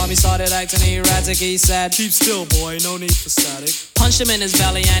grabbed his arm, he started acting erratic. He said, keep still, boy, no need for static. Punched him in his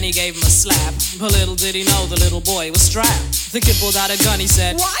belly and he gave him a slap. But little did he know the little boy was strapped. The kid pulled out a gun, he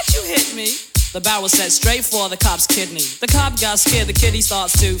said, why'd you hit me? The barrel set straight for the cop's kidney. The cop got scared, the kid he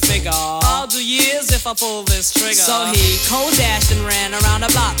starts to figure, I'll do years if I pull this trigger. So he cold dashed and ran around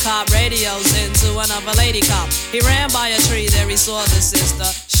the block. Cop radios into another lady cop. He ran by a tree, there he saw the sister.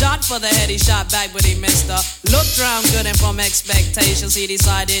 Shot for the head, he shot back but he missed her. Looked round good and from expectations he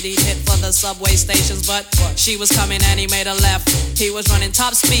decided he'd hit for the subway stations. But she was coming and he made a left. He was running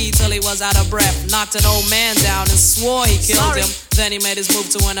top speed till he was out of breath. Knocked an old man down and swore he killed him. Then he made his move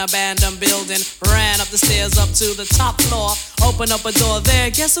to an abandoned building. Ran up the stairs up to the top floor. Opened up a door there,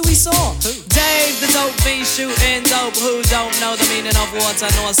 guess who he saw? Who? Dave, the dope fiend shooting dope. Who don't know the meaning of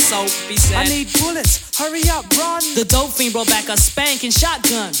water nor soap? He said, I need bullets, hurry up, run. The dope fiend brought back a spanking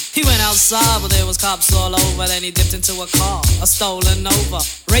shotgun. He went outside, but there was cops all over. Then he dipped into a car, a stolen Nova.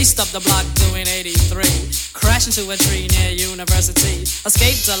 Raced up the block doing 83. Crashed into a tree near University.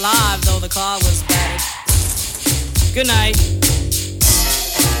 Escaped alive, though the car was battered. Good night.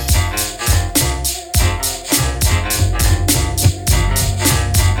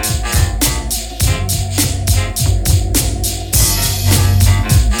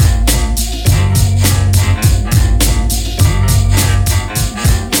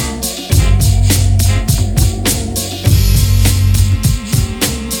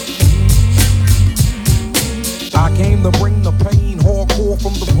 I came to bring the pain, hardcore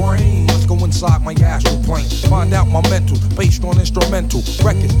from the brain. Let's go inside my astral plane, find out my mental, based on instrumental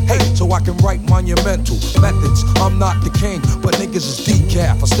records. Hey, so I can write monumental methods. I'm not the king, but niggas is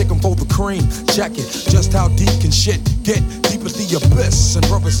decaf. I stick 'em for the cream. Check it, just how deep can shit get? Deep as the abyss, and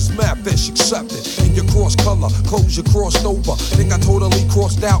brothers is mad fish. Accept it in your cross color, clothes you crossed over. Think I totally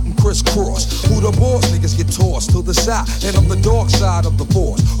crossed out and crisscrossed. Who the boss? Niggas get tossed to the side, and I'm the dark side of the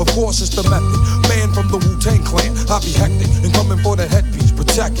force. Of course, it's the method. Man from the Wu-Tang Clan, I be hectic and coming for the headpiece.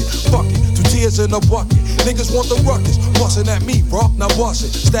 Protect it, fuck it, 2 tears in a bucket. Niggas want the ruckus, bustin' at me, bro. Now bust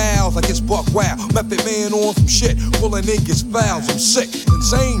it. Styles like it's buck wow. Method man on some shit, pulling niggas fouls. I'm sick,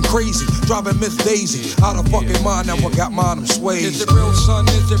 insane, crazy, driving Miss Daisy out of fucking mind. Now I got mine, I'm swayed. Is it real, son?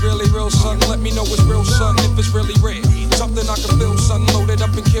 Is it really real, son? Let me know it's real, son. If it's really real, something I can feel, son. Loaded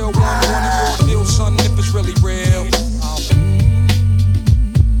up and kill one raw deal, son. If it's really real.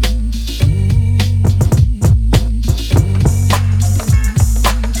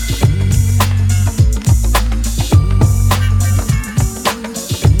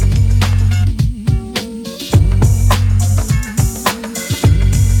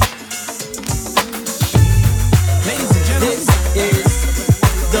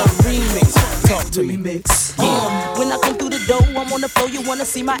 Remix. When I come through the door, I'm on the floor. You wanna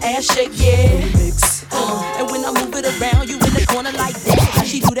see my ass shake? Yeah. Remix. And when I move it around, you in the corner like that. How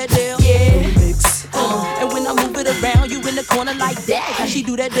she do that deal? Yeah. Remix. And when I move it around, you in the corner like that. How she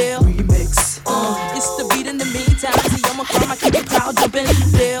do that deal? Remix. It's the beat in the meantime. See, I'm a crowd, I keep the crowd jumping.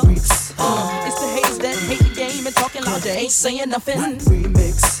 Deal. It's the haters that hate the game and talking loud. They ain't saying nothing.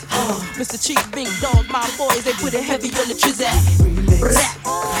 Remix. Mr. Chief, Big Dog, my boys, they put it heavy on the trizzy. Rap,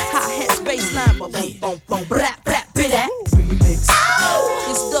 hi-hats, bassline, boom, boom, boom, rap, rap, bit that. Remix.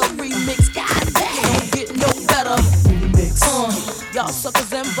 It's the remix, goddamn, don't get no better. Remix. Y'all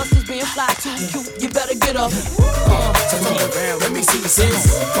suckers and busters being fly too cute, you better get up. Turn around, let me see some more.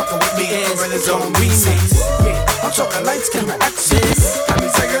 Fucking with me, umbrellas on remix. Yeah, I'm talking lights, camera, action. Got me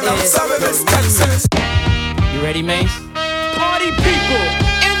taking up some of this Texas. You ready, Mace? Party people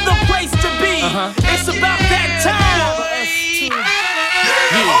in the place to be. It's about that time.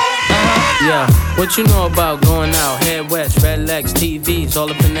 Yeah. What you know about going out? Head west, red legs, TVs, all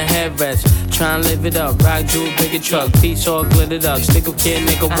up in the headrest. Tryin' live it up, rock jewel, bigger truck, piece all glittered up. Stick a kid,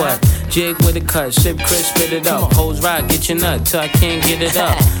 nigga, what? Jig with a cut, sip Chris, spit it up. Hoes rock, get your nut till I can't get it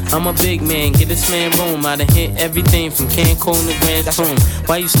up. I'm a big man, get this man room. I done hit everything from Cancun to Grand Tune.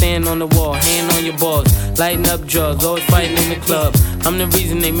 Why you stand on the wall, hand on your balls, lighting up drugs, always fighting in the club. I'm the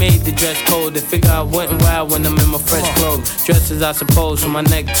reason they made the dress code. They figure I went wild when I'm in my fresh clothes. Dresses, I suppose, from my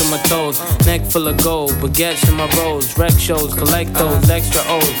neck to my toes. Neck full of gold, baguettes in my rolls. Rec shows, collect those extra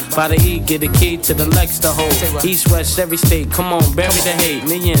O's. By the E, get a key to the Lex to hold. East, west, every state, come on, bury the hate.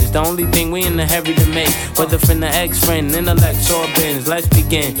 Millions, the only thing we in the hurry to make. Whether from the ex-friend, intellect, or bins. Let's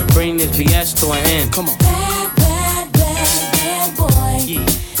begin, bring this BS to an end. Come on. Bad boy.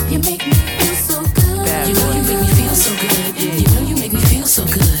 You make me feel so good. You know you make me feel so good. You know you make me feel so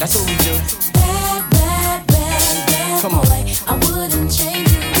good. That's what we do. Bad Come on. boy. I wouldn't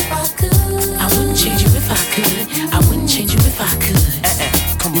change you if I could. I wouldn't change you if I could. I wouldn't change you if I could.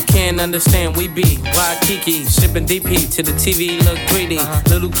 You can't understand, we be Waikiki, sipping DP to the TV look 3D.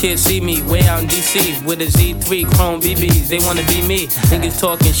 Little kids see me way out in DC with a Z3 Chrome BBs. They wanna be me. Niggas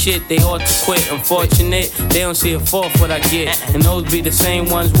talking shit, they ought to quit. Unfortunate, they don't see a fourth what I get. And those be the same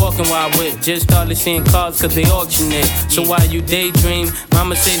ones walking while I whip. Just started seeing cars cause they auction it. So while you daydream,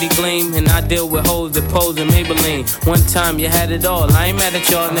 mama say they gleam. And I deal with hoes that pose in Maybelline. One time you had it all. I ain't mad at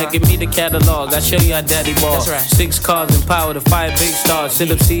y'all, now give me the catalog. I show you how daddy ball. 6 cars and power to 5 big stars. Sit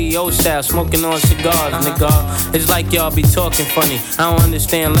up CEO style, smoking on cigars, nigga. It's like y'all be talking funny. I don't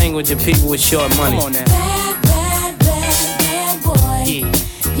understand language of people with short money. Come on now. Bad boy.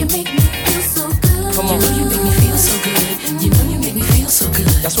 You make me feel so good. Come on. You know you make me feel so good. You know you make me feel so good.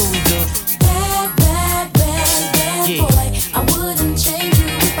 That's what we do. Bad boy. I wouldn't change you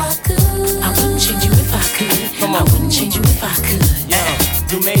if I could. I wouldn't change you if I could. Come I on. wouldn't change you if I could.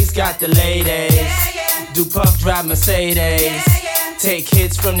 Dumaze got the ladies. Do Puff drive Mercedes. Take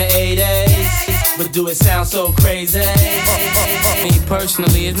hits from the 80s, but do it sound so crazy? Me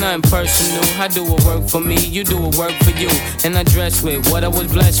personally, it's nothing personal. I do what work for me, you do what work for you. And I dress with what I was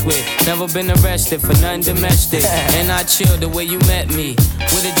blessed with. Never been arrested for nothing domestic. And I chill the way you met me.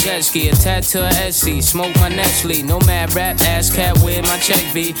 With a jet ski, a tattoo of Essie. Smoke my Nestle, no mad rap, ass cat where my check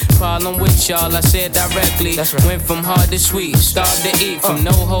be. Problem with y'all, I said directly. Went from hard to sweet, starved to eat. From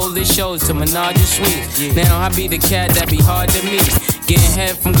no holy shows to menage a suite. Now I be the cat that be hard to meet. Getting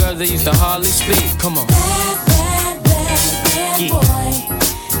head from girls that used to hardly speak. Come on. Bad boy.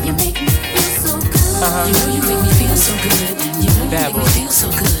 You make me feel so good. You know you make me feel so good. You know you make me feel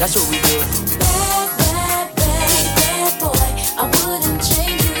so good. That's what we do. Bad boy. I wouldn't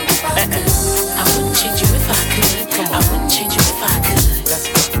change you if I could. I wouldn't change you if I could. I wouldn't change you if I could.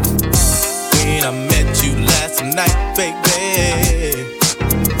 Let's go. When I met you last night, baby,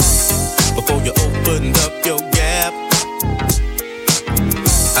 before you opened up your gap,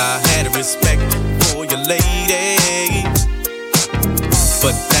 I had respect for your lady,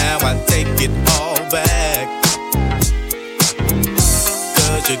 but now I take it all back.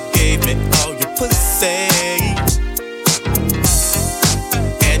 Cause you gave me all your pussy,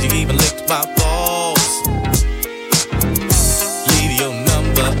 and you even licked my balls. Leave your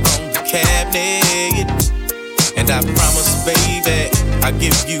number on the cabinet, and I promise, baby, I'll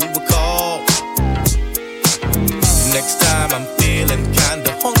give you a call. Next time I'm feeling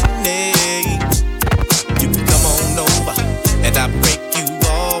kinda horny, you can come on over and I break you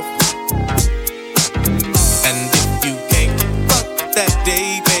off. And if you can't fuck that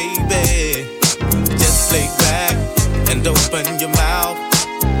day, baby, just lay back and open your mouth.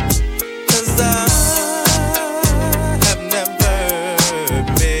 Cause I have never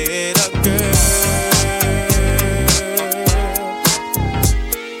met a girl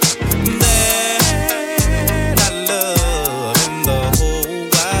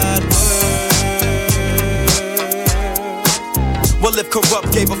if corrupt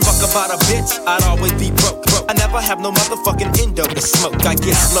gave a fuck about a bitch, I'd always be broke. I never have no motherfucking endo to smoke. I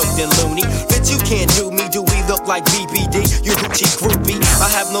get smoked and loony. Bitch, you can't do me. Do we look like BBD? You hoochie groupie. I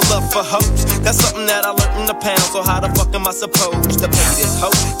have no love for hoes. That's something that I learned in the pound. So how the fuck am I supposed to pay this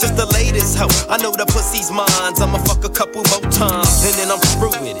hoe? Just the latest hoe. I know the pussy's mine. I'ma fuck a couple more times and then I'm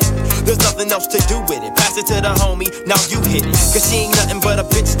through with it. There's nothing else to do with it. Pass it to the homie, now you hit it. Cause she ain't nothing but a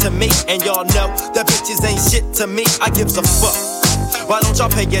bitch to me. And y'all know that bitches ain't shit to me. I gives a fuck. Why don't y'all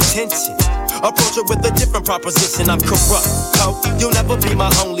pay attention? Approach her with a different proposition. I'm corrupt, ho. You'll never be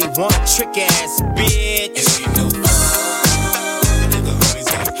my only one. Trick ass bitch.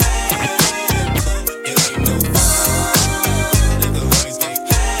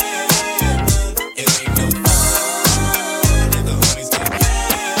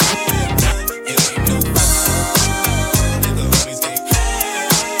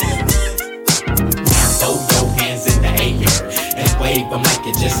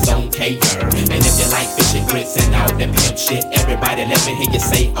 Everybody let me hear you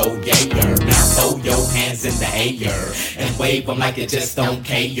say, oh yeah. Now throw your hands in the air and wave them like you just don't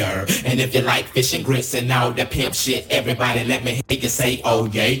care. And if you like fish and grits and all that pimp shit, everybody let me hear you say, oh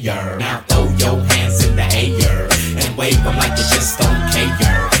yeah. Now throw your hands in the air and wave them like you just don't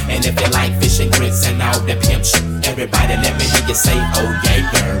care. And if you like fish and grits and all that pimp shit, everybody let me hear you say, oh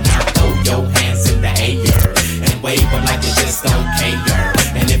yeah. Now throw your hands in the air and wave them like you just don't care.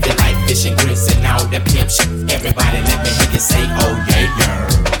 And if you like fish and grits and all that pimp shit, everybody let me hear you say, oh yeah.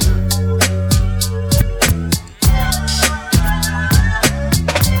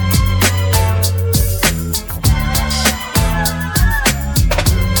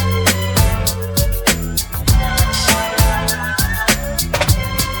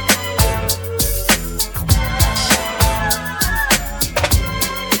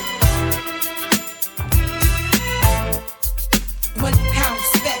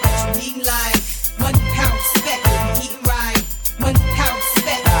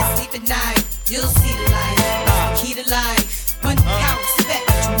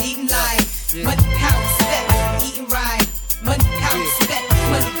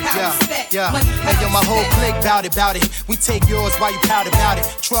 About it. We take yours while you pout about it.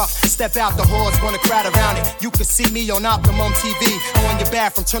 Truck, step out the horse, wanna crowd around it. You can see me on Optimum TV. Or in your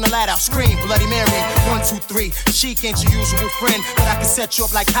bathroom, turn the light out, scream, Bloody Mary. 1, 2, 3. Chic ain't your usual friend, but I can set you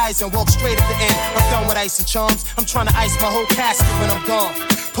up like Heisen, walk straight at the end. I'm done with ice and charms. I'm trying to ice my whole casket when I'm gone.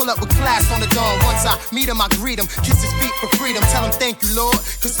 Pull up with class on the dawn. Once I meet him, I greet him. Kiss his feet for freedom. Tell him thank you, Lord.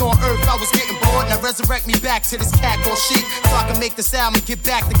 Cause on earth I was getting bored. Now resurrect me back to this cat called sheep. So I can make this album and get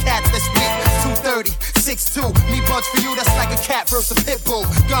back the cats that's weak. 230, 6'2. Me bugs for you, that's like a cat versus a pit bull.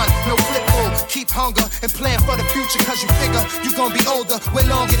 Gun, no flip bull. Keep hunger and plan for the future. Cause you figure you gon' be older way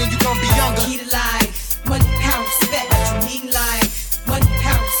longer than you gon' be younger. Eat alive, 1 pound spec, what you eating life. 1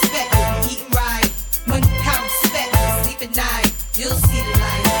 pound spec, what you eating right. 1 pound spec, sleep at night. You'll see the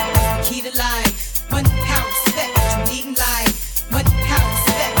light. Key to life. 1 pound spec, what you eating life. 1 pound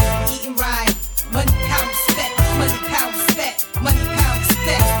spec, what you eating right. 1 pound spec, 1 pound spec, 1 pound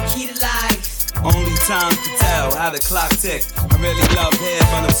spec, key to life. Only time to tell how the clock ticked. I really love head,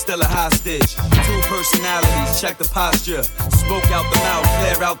 but I'm still a hostage. 2 personalities, check the posture. Smoke out the mouth,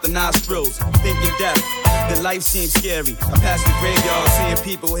 flare out the nostrils. Thinking death, the life seems scary. I pass the graveyard, seeing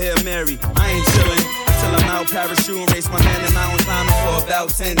people here Mary. I ain't chillin' till I'm out parachute and raise my hand in mountain climbing for about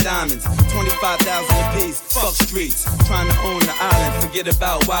 10 diamonds. 25,000 apiece, fuck streets. Trying to own the island, forget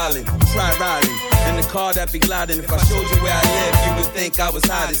about wildin'. Try riding, in the car that be gliding. If I showed you where I live, you would think I was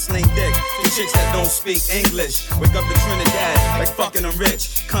hiding. Sling dick, the chicks that don't speak English. Wake up in Trinidad, like fucking I'm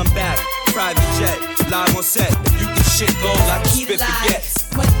rich. Come back, private jet, live on set. If you can shit gold, I can spit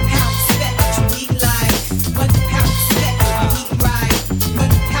baguettes. 1 pound spec, what you eating life. 1 pound spec, what you eating right.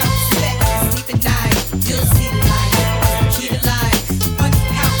 1 pound spec, sleep at night. You'll see the light. Key to life. 1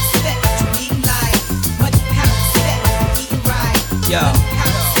 pound spec, what you eating life. 1 pound spec, what you eating right. Yo, 1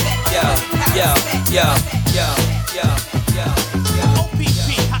 pound spec, yo, yo, yo, yo, yo, yo.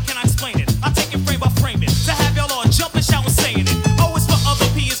 OPP, how can I explain it? I take it frame by frame it. To have y'all all jumping, shouting, saying it. O is for other,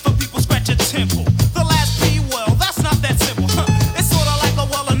 P is for people scratch a temple. The last P, well, that's not that simple. It's sorta like a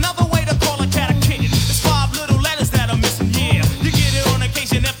well, another way to call a cat a kitten. It's 5 little letters that are missing, yeah. You get it on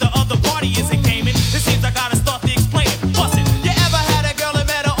occasion if the other party isn't gaming. It seems I gotta start to explain it. Bust it. You ever had a girl that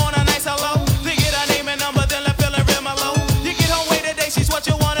met her on a nice hello? They get her name and number, then let feeling real mellow. You get home way today, she's what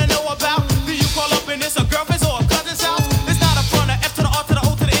you wanna know about. Then you call up and it's a girl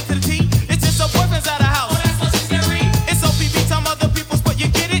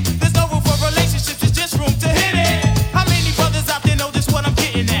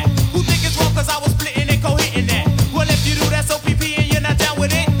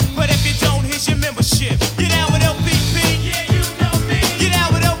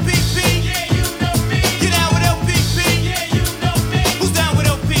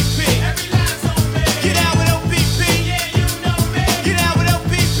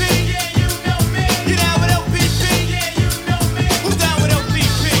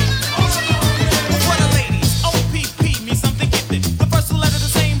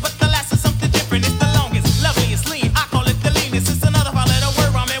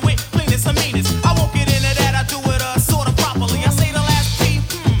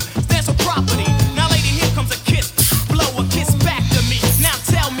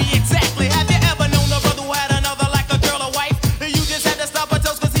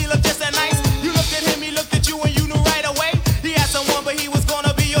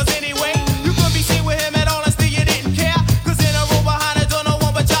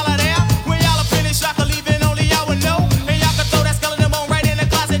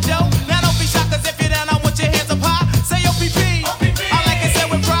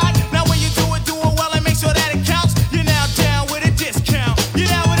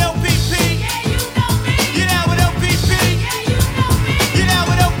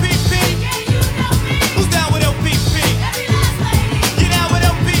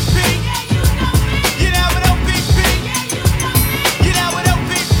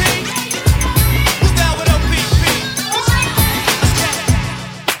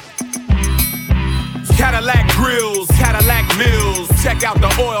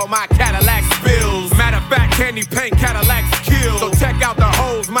oil my Cadillac spills. Matter of fact, candy paint Cadillacs kill. So check out the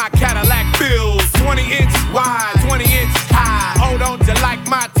holes my Cadillac fills. 20-inch wide, 20-inch high. Oh, don't you like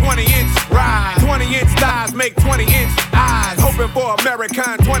my 20-inch ride? 20-inch thighs make 20-inch eyes. Hoping for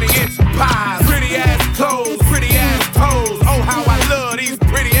American 20-inch pies. Pretty ass clothes, pretty ass toes. Oh, how I love these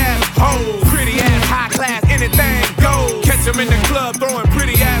pretty ass hoes. Pretty ass high class, anything goes. Catch them in the club throwing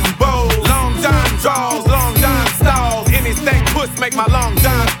pretty ass bows. Long John draws, long John stalls. Any stank puss make my long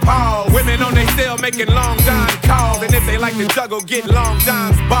John pause. Women on they cell making long John calls. And if they like to juggle, get long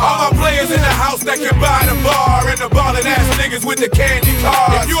John's balls. All my players in the house that can buy the bar. And the ballin' ass niggas with the candy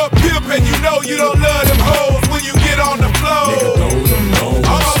cars. If you a pimp and you know you don't love them hoes when you get on the floor.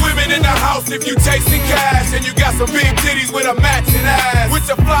 All my women in the house if you chasing cash. And you got some big titties with a matching ass. With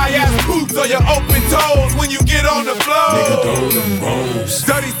your fly ass boots or your open toes when you get on the floor.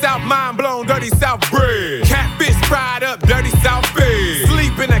 Dirty South mind blown, dirty South bread. Catfish fried up, dirty South bed.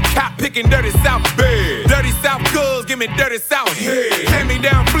 Sleep in a cop picking dirty South bed. Dirty South girls, give me dirty South head. Hand me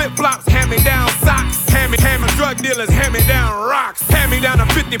down flip flops, hand me down socks. Hand me drug dealers, hand me down rocks. Hand me down a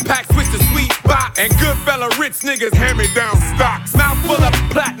 50 pack, switch to sweet box. And good fella rich niggas, hand me down stocks. Mouth full of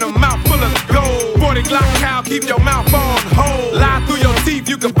platinum, mouth full of gold. 40 Glock cow, keep your mouth on hold. Lie through your teeth,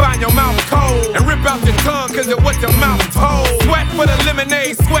 you can find your mouth cold. And rip out your tongue, cause it what your mouth told. Sweat for the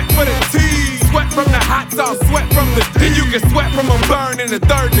lemonade, sweat for the tea. Sweat from the hot sauce, sweat from the D. And you can sweat from a burn in the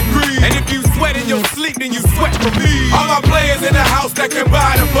 3rd degree. And if you sweat in your sleep, then you sweat from me. All my players in the house that can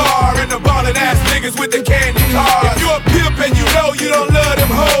buy the bar. And the ballin' ass niggas with the candy cars. If you a pimp and you know you don't love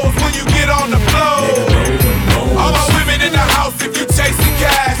them hoes when you get on the floor. All my women in the house if you chasing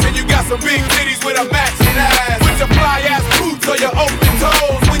cash. And you got some big titties with a matching ass. With your fly ass boots or your open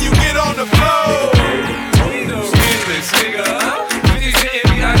toes when you get on the floor. Nigga, bitches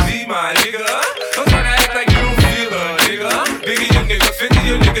hitting me, I see my nigga. Don't try to act like you don't feel a nigga. Biggie your nigga, 50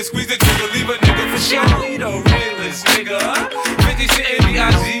 your nigga, squeeze the trigger, leave a nigga for sure. He the realest nigga. Bitches hitting me, I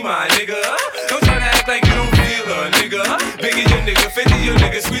see my nigga. Don't try to act like you don't feel a nigga. Biggie your nigga, 50 your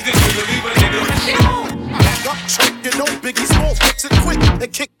nigga, squeeze the trigger, leave a nigga for sure. Back up, trick, you know Biggie Smalls gets it quick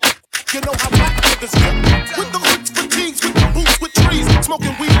and kick. You know how rap niggas get. With the hoods, fatigues, with the boots, with trees.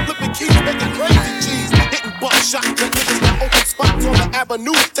 Smoking weed, flipping keys, making crazy cheese. Hitting buckshot, the niggas that open spots on the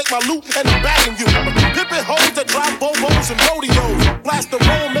avenue. Take my loot and I'm bagging you. Pippin' hoes that drive bobos and rodeos. Blast the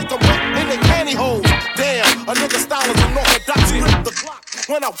roll, make them wet in their pantyhose. Damn, a nigga style is unorthodox. Grip the clock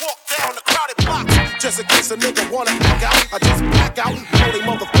when I walk down the crowded blocks. Just in case a nigga wanna act out, I just black out. Know they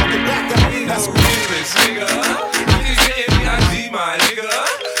motherfucking back out. That's what realest nigga. Bitches hitting me, I see my nigga.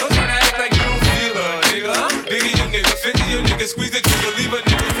 Don't try to act like you don't feel a nigga. Biggie your nigga, 50 your nigga, squeeze the trigger, leave a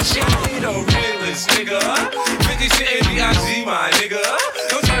nigga for sure. He the realest nigga. Bitches hitting me, I see my nigga.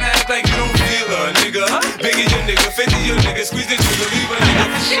 Don't try to act like you don't feel a nigga. Biggie your nigga, 50 your nigga, squeeze the trigger, leave a nigga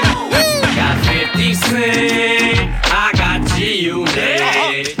for sure. I got 50 Cent, I got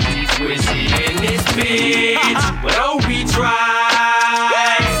G-Unit, G-Swizzy in this bitch, but don't be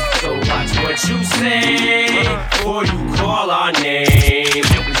try. So watch what you say, before you call our name.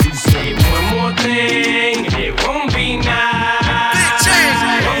 If you say one more thing, it won't be nice.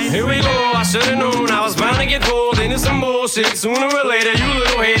 Here we go, I should've known I was bound to get pulled into some bullshit. Sooner or later, you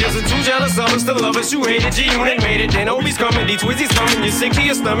little haters are too jealous of us to love us. You hated G-Unit, made it, then Obi's coming, D-Twizzy's coming, you're sick to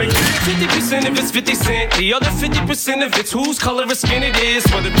your stomach. 50% if it's 50 Cent, the other 50% if it's whose color of skin it is.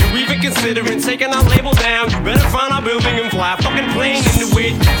 Whether you're even considering taking our label down, you better find our building and fly fucking plane into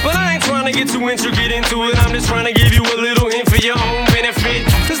it. But I ain't trying to get too intricate into it, I'm just trying to give you a little hint for your own benefit.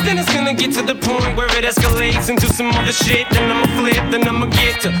 Cause then it's gonna get to the point where it escalates into some other shit. Then I'ma flip, then I'ma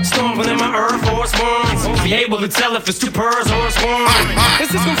get to stomping in my Air Force Ones. Won't be able to tell if it's two purrs or it's one.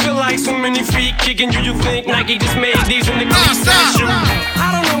 This is gonna feel like so many feet kicking you. You think Nike just made these in the cleats that shoe.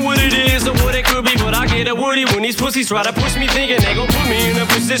 I don't know what it is or what it could be, but I get a woody when these pussies try to push me, thinking they gon' put me in a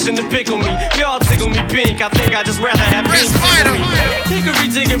position to pickle me. Y'all tickle me pink, I think I just rather have pink tickle me. Hickory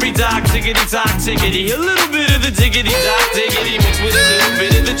dickory dock, tickety tock, tickety. A little bit of the diggity dock, diggity mixed with a little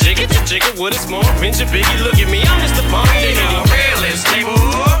bit of the chicken with a small pinch of biggie. Look at me, I'm just a punk diggity. Realist label,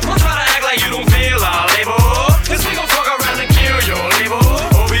 don't try to act like you don't feel our label. Cause we gon' fuck around and kill your label.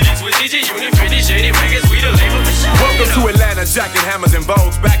 Obedience with G-Unit, 50 Shady Records, we the label for sure. Welcome to Atlanta, jacking hammers and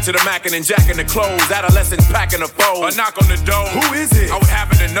bows. Back to the mackin' and jacking the clothes. Adolescents packing the foes. A knock on the door. Who is it? I would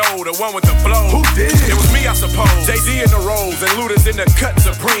happen to know, the one with the flow. Who did it? It was me, I suppose. JD in the rolls and Luda's in the cut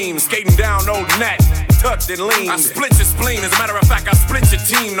supreme. Skating down old Nat, tucked and lean. I split your spleen, as a matter of fact, I split your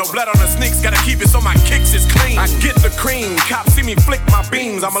team. No blood on the sneaks, gotta keep it so my kicks is clean. I get the cream, cops see me flick my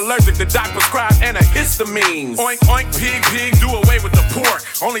beams. I'm allergic to doc prescribed antihistamines. Oink, oink, pig, pig, do away with the pork.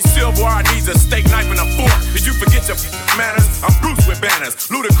 Only silverware needs a steak knife and a fork. Did you forget your manners? I'm Bruce with banners.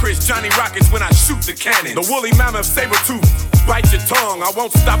 Ludacris, Johnny Rockets when I shoot the cannon. The woolly mammoth, saber tooth, bite your tongue. I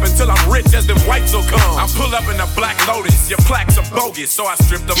won't stop until I'm rich as them whites will come. I pull up in a black Lotus, your plaques are bogus, so I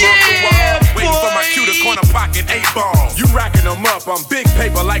strip them off the wall. Waiting for my cue to corner pocket 8 balls. You racking them up, I'm big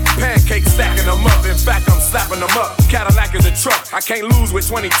paper like pancakes, stacking them up. In fact, I'm slapping them up. Cadillac is a truck, I can't lose with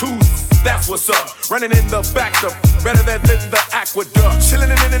 22s. That's what's up. Running in the back, the better than the aqueduct. Chilling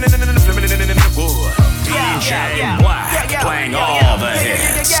in the wood. DJ Black playing all the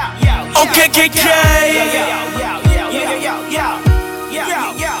hits. Okay, KK.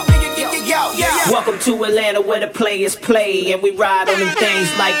 Welcome to Atlanta where the players play and we ride on them things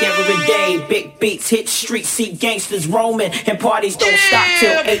like every day. Big beats hit streets, see gangsters roaming and parties don't stop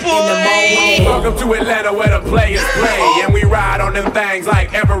till 8 in the morning. Welcome to Atlanta where the players play and we ride on them things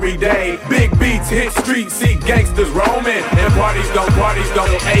like every day. Big beats hit streets, see gangsters roaming and parties don't 8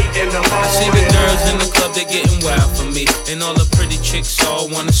 in the morning. I see the girls in the club, they getting wild for me, and all the pretty chicks all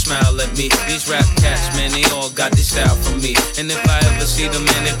wanna smile at me. These rap cats, man, they all got this style for me, and if I ever see them,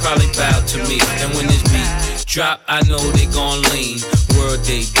 man, they probably bow to me. And when this beat drop, I know they gon' lean. World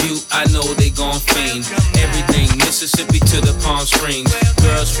debut, I know they gon' fiend. Everything Mississippi to the Palm Springs.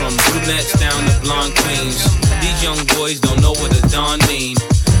 Girls from brunettes down to blonde queens. These young boys don't know what a Don mean.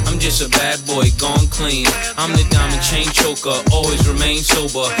 I'm just a bad boy, gone clean. I'm the diamond chain choker, always remain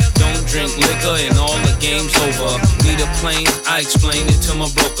sober. Don't drink liquor and all the game's over. Need a plane, I explained it to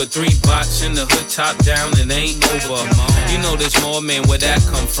my broker. 3 bots in the hood, top down, and ain't over. You know there's more, man, where that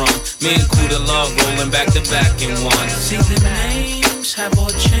come from? Me and Kuda Love rolling back to back in one. See the names have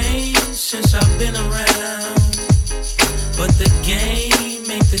all changed since I've been around, but the game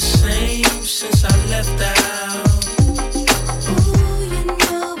ain't the same since I left out.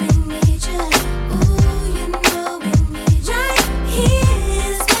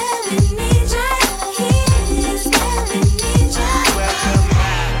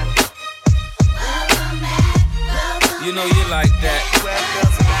 You know you like that.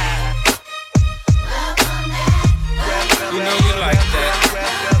 You know you like that.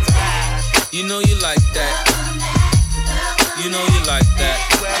 You know you like that. You know you like that.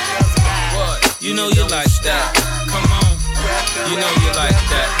 What? You know you like that. Come on. You know you like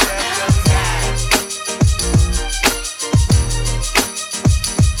that.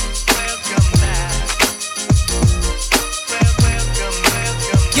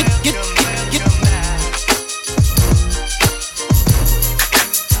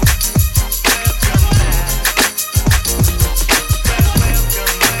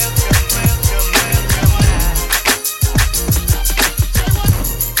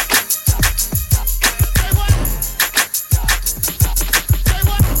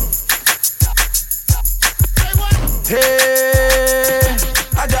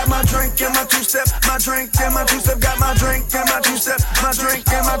 Drink and my two-step, got my drink and my two-step, my drink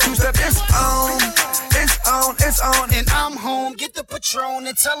and my two-step. It's on, it's on, it's on, and I'm home. Get the Patron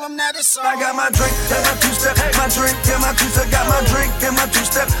and tell them that it's on. I got my drink and my two-step, my drink and my two-step, got my drink and my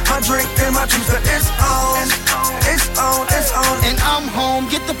two-step, my drink and my two-step. It's on, it's on, it's on, and I'm home.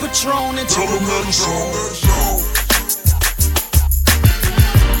 Get the Patron and tell them that it's on.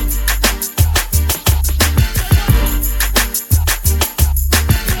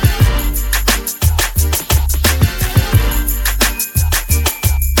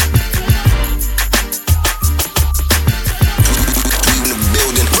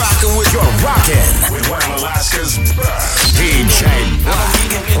 With one of Alaska's best, DJ Black,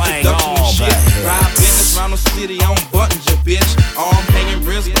 playing all the hits. Ride business round the city on buttons, your bitch. Arm hanging,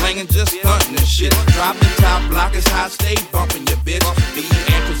 wrist blinging, just hunting and shit. Drop the top, block is hot, stay bumping your bitch. Be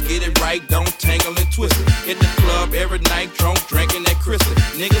entrance, get it right, don't tangle and twist it. Hit the club every night, drunk, drinking that crystal.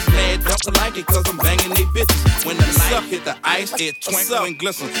 Niggas mad, don't like it, cause I'm banging they bitches. When the light hit the ice, it twinkle and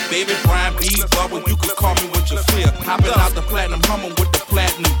glisten. Baby Brian B. Bubble, you can call me with your fear. Hopping out the platinum Hummer with the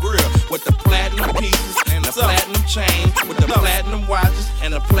platinum grill. With the platinum pieces and the platinum chain. With the platinum watches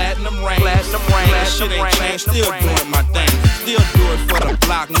and the platinum ring. Platinum ring, shit ain't changed, still doing my thing. Still do it for the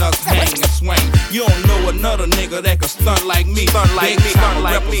block, nuts hang and swing. You don't know another nigga that can stunt like me. Stunt like me, stunt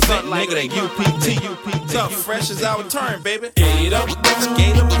like me, stunt like nigga that UPT. Tough, fresh is our turn, baby. Skate up,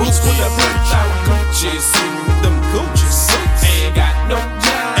 boots with the bitch out. Gucci suit, them Gucci suits. Ain't got no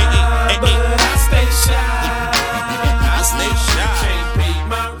job, but I stay shy. I stay shy. Can't pay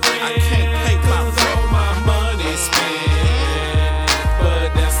my rent. I can't pay my rent. All my money spent, but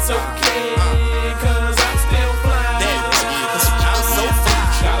that's okay, cause I'm still fly. I'm so fly.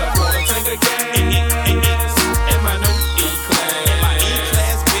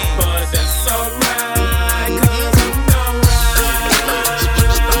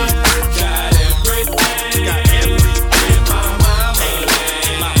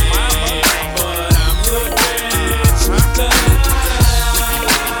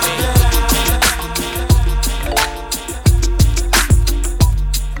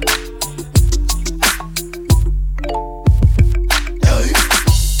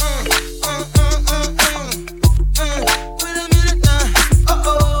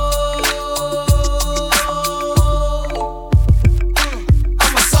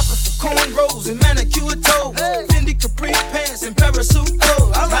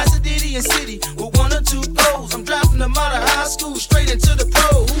 Union City with 1 or 2 goals. I'm driving them out of high school straight into the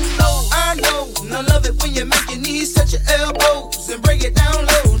pro. Who knows? I know. And I love it when you make your knees touch your elbows and break it down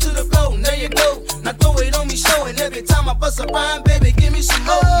low to the floor. And there you go. Now throw it on me, showing every time I bust a rhyme, baby, give me some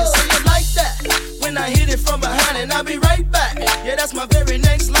more. You say it like that when I hit it from behind, and I'll be right back. Yeah, that's my very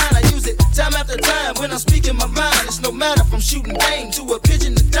next line. I use it time after time when I'm speaking my mind. It's no matter from shooting game to a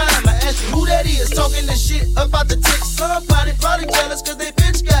pigeon to dime. I ask you who that is talking this shit about the ticks. Somebody probably jealous cause they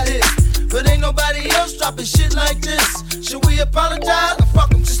bitch got hit, but ain't nobody else dropping shit like this. Should we apologize or fuck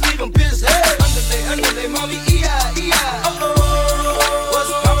them, just leave them pissed? Hey, underlay, mommy, E-I. Uh-oh,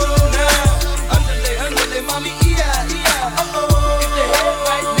 what's poppin' now? Underlay, mommy, E-I. Uh-oh, if the head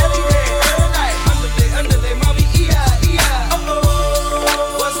right, Nelly red. Underlay, mommy, E-I.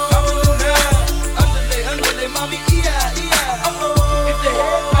 Uh-oh, what's poppin' now? Underlay, mommy, E-I. Uh-oh, if the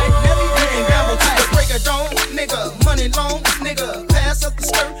head right, Nelly red. Gamble to the break of dawn, nigga, money long, nigga, pass up the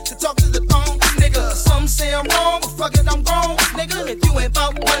skirt to talk to the phone, nigga. Some say I'm wrong, but fuck it, I'm grown, nigga. If you ain't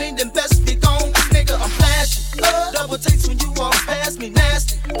about money, then best be gone, nigga. I'm flashing, double takes when you walk past me,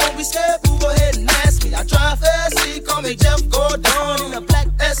 nasty. Don't be scared, boo, go ahead and ask me. I drive fast, see, call me Jeff Gordon in a black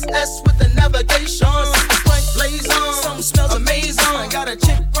SS with the navigation. Frank blaze on, something smells amazing. Got a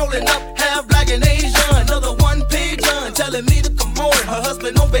chick rolling up, half black and Asian. Another one page on, telling me to come home. Her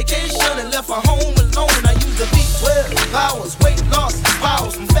husband on vacation and left her home alone. I use the V12 hours, weight loss,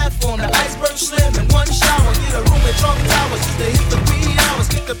 vowels. I'm fat from the iceberg slim in one shower. Get a room in Trump Towers just to hit the 3 hours.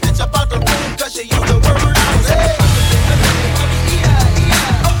 Kick the bitch up out the room cause she used the word hours. Hey,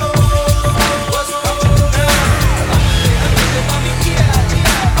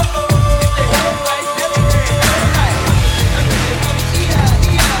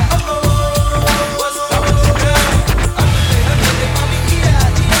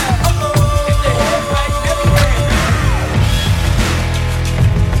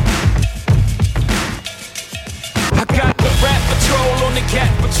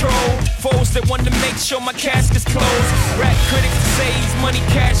 that want to make sure my casket's closed. Rap critics say he's money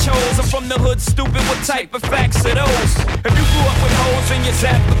cash holes. I'm from the hood, stupid, what type of facts are those? If you grew up with holes in your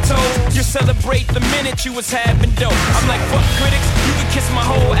zap of toes, you celebrate the minute you was having dope. I'm like, fuck critics, you can kiss my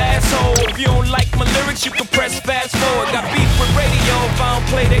whole asshole. If you don't like my lyrics, you can press fast forward. Got beef with radio if I don't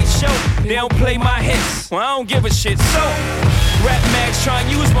play they show. They don't play my hits, well I don't give a shit. So rap mags try and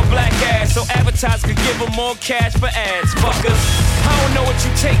use my black ass so advertisers could give them more cash for ads. Fuckers, I don't know what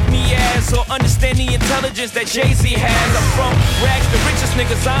you take me as or understand the intelligence that Jay-Z has. I'm from rags, the richest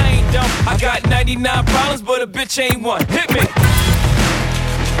niggas, I ain't dumb. I got 99 problems, but a bitch ain't one. Hit me.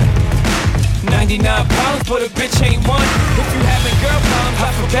 99 problems, but a bitch ain't one. If you having girl problems,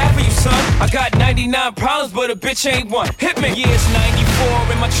 I feel bad for you, son. I got 99 problems, but a bitch ain't one. Hit me. Yeah, it's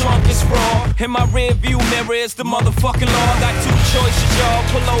 94 and my trunk is raw. In my rear view mirror is the motherfucking law. I got 2 choices, y'all.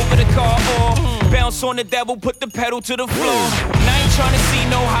 Pull over the car or bounce on the devil, put the pedal to the floor. And I ain't trying to see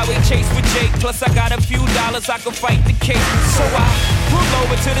no highway chase with Jake. Plus I got a few dollars, I can fight the case. So I pull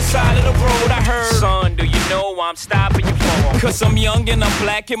over to the side of the road. I heard, son, do you know why I'm stopping you for? Cause I'm young and I'm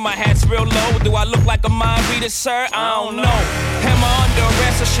black and my hat's real low. Do I look like a mind reader, sir? I don't know. Am I under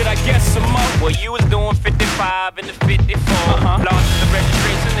arrest or should I guess some more? Well, you was doing 55 in the 54. Lost the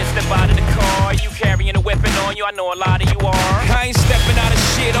registration and step out of the car. You carrying a weapon on you, I know a lot of you are. I ain't stepping out of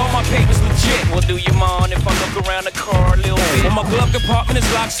shit, all my papers legit. Well, do you mind if I look around the car a little bit? Well, my glove compartment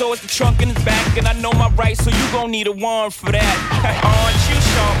is locked, so it's the trunk in the back. And I know my rights, so you gon' need a warrant for that. Aren't you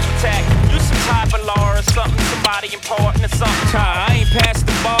sharp attack? You some type of law or something, somebody important or something. I ain't past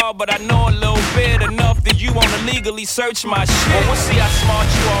the bar, but I know a little bit enough that you wanna legally search my shit. Well, we'll see how smart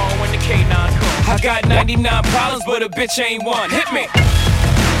you are when the K9 comes. I got 99 problems, but a bitch ain't one. Hit me.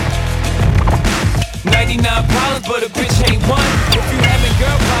 99 problems, but a bitch ain't one. If you having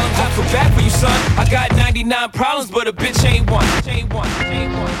girl problems, I feel bad for you, son. I got 99 problems, but a bitch ain't one. Ain't one.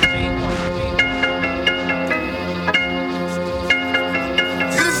 Ain't one. Ain't one.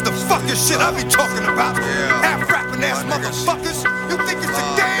 See, this is the fucking shit I be talking about. Half rapping ass motherfuckers. You think it's a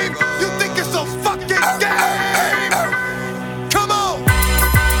game? You think it's a fucking game? Come on.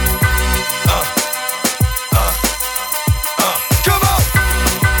 Come on.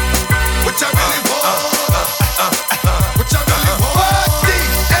 What y'all really want? What y'all really want?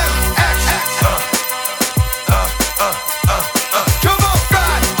 DMX. Come on,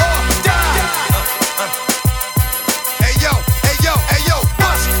 ride or die. Hey yo,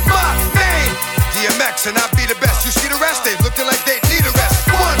 what's my name? DMX, and I be the best. You see the rest? They looking like they need a rest.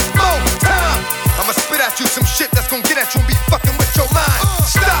 One more time, I'ma spit at you some shit that's gonna get at you and be fucking with your mind.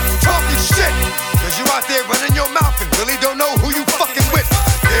 Stop talking shit, cause you out there running your mouth and really don't know who you fucking with.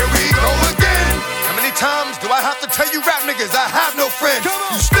 Here we go again. How many times do I have to tell you rap niggas I have no friends? You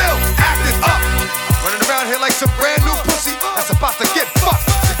still act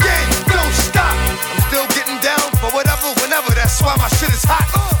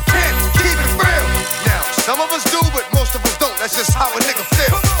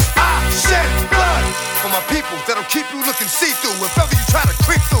still. I shed blood for my people that'll keep you looking see-through if ever you try to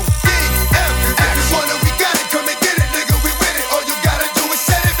creep through. DMX. If you wanna, we got it, come and get it, nigga, we with it. All you gotta do is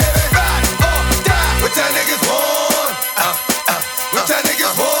set it, baby. Ride or die. What y'all niggas want? What y'all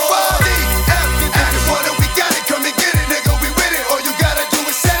niggas want? DMX. If you wanna, we got it, come and get it, nigga, we with it. All you gotta do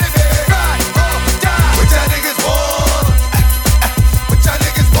is set it, baby. Ride or die. What y'all niggas want? What y'all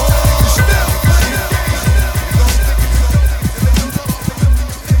niggas want?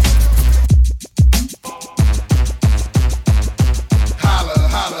 Holla,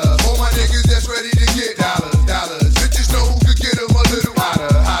 holla, all my niggas that's ready to get dollars, dollars. Bitches know who could get them a little hotter,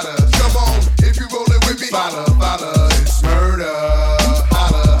 hotter. Come on, if you rollin' with me, follow, follow, it's murder.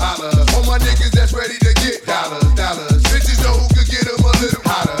 Holla, holla, all my niggas that's ready to get dollars, dollars. Bitches know who could get them a little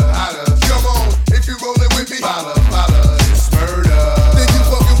hotter, hotter. Come on, if you rollin' with me, follow, follow, it's murder. Then you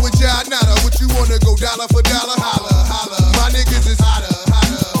fucking with John Nada, what you wanna go dollar for dollar? Holla, holla, my niggas is hotter,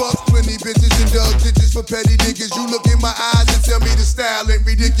 hotter. Fuck 20 bitches and dug ditches for petty niggas. You look in my eyes and tell me the style ain't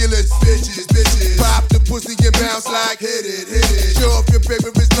ridiculous. Bitches, bitches, pop the pussy and bounce like hit it, hit it. Show off your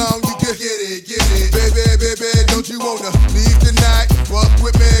paper is long, you can get it, get it. Baby, baby, don't you wanna leave tonight? Fuck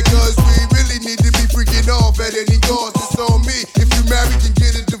with me, cause we really need to be freaking off at any cost. It's on me, if you married can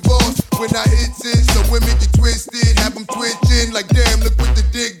get a divorce. When I hit it, some women get twisted, have them twitching like damn, look what the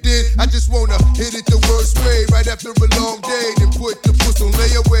dick did. I just wanna hit it the worst way, right after a long day, then put the puss on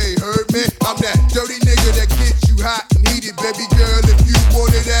layaway. Heard me? I'm that dirty nigga that gets you hot and heated, baby girl. If you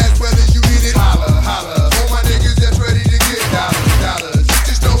want it as well as you need it, holla, holla. All my niggas that's ready to get dollars, dollars.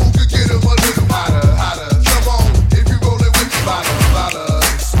 Just know who could get them a little hotter, hotter. Come on, if you rollin' with me, follow, follow,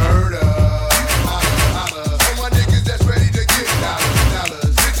 it's murder. Holla, holla. All my niggas that's ready to get dollars,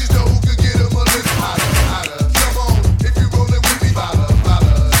 dollars. Just know who could get them a little hotter, hotter. Come on, if you rollin' with me, follow,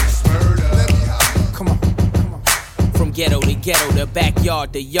 follow, it's murder. Let me holler. Come on. From ghetto to ghetto, the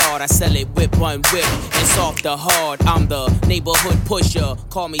backyard to yard, I sell it whip on whip and soft to hard. I'm the neighborhood pusher,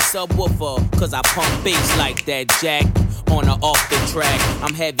 call me subwoofer, cause I pump bass like that, Jack. On or off the track,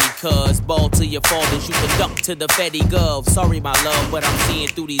 I'm heavy cuz ball till you fall and shoot the duck to the Fetty Gov. Sorry my love, but I'm seeing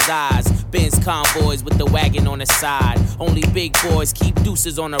through these eyes. Benz convoys with the wagon on the side. Only big boys keep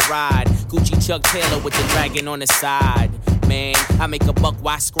deuces on the ride. Gucci Chuck Taylor with the dragon on the side. Man, I make a buck,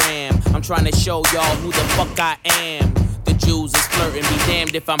 why scram? I'm trying to show y'all who the fuck I am. The Jews is flirting, be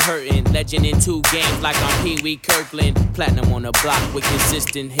damned if I'm hurting. Legend in 2 games like I'm Pee Wee Kirkland. Platinum on the block with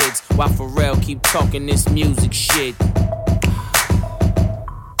consistent hits, while Pharrell keep talking this music shit.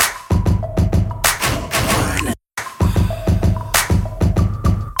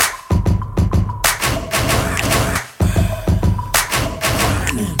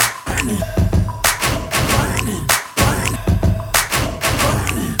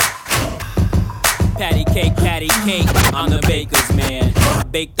 Patty cake, I'm the baker's man. I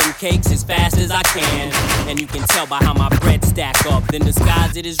bake them cakes as fast as I can, and you can tell by how my bread stack up. Then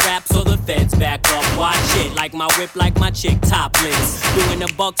disguise it as rap so the feds back up. Watch it, like my whip, like my chick topless. Doing a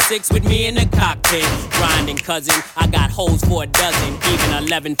 $1.6 with me in the cockpit. Grinding, cousin, I got hoes for a dozen. Even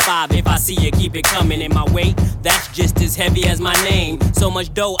 11.5, if I see you, keep it coming. In my weight, that's just as heavy as my name. So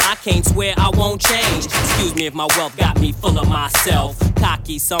much dough, I can't swear I won't change. Excuse me if my wealth got me full of myself.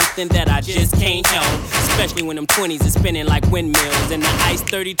 Cocky, something that I just can't help. Especially when them 20s is spinning like windmills. And the ice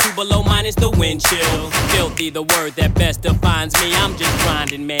 32 below minus the wind chill. Filthy, the word that best defines me. I'm just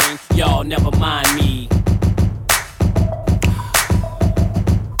grinding, man. Y'all never mind me.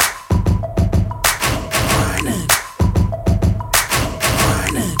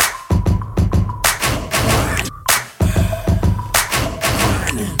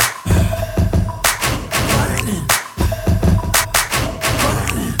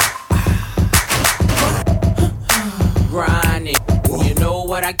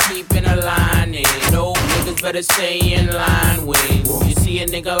 What I keep in a line in. No niggas better stay in line with. You see a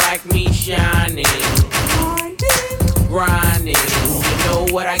nigga like me shining, grinding. You know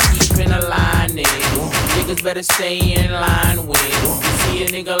what I keep in a line in. Niggas better stay in line with. You see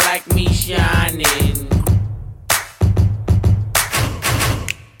a nigga like me shining.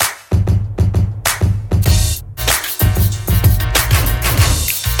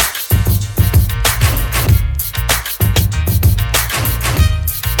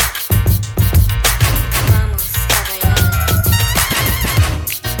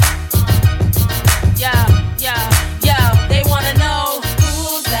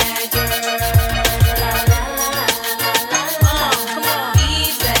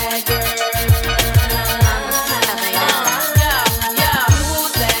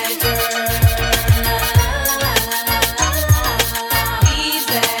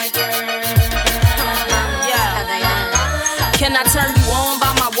 on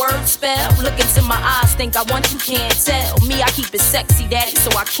by my word spell. Look into my eyes, think I want you, can't tell. Me, I keep it sexy, daddy, so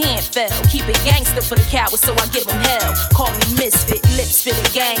I can't fail. Keep it gangster for the cowards, so I give them hell. Call me misfit, lips fit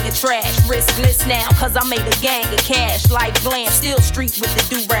a gang of trash. Riskless now, cause I made a gang of cash. Like glam, still street with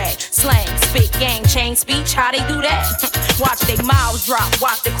the do-rag. Slang, spit, gang, chain speech, how they do that? Watch they mouths drop,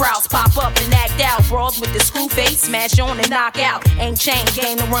 watch the crowds pop up and act out. Brawls with the screw face, smash on and knock out. Ain't chain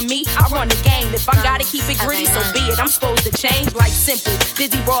game to run me, I run the game. If I gotta keep it gritty, so be it. I'm supposed to change like simple.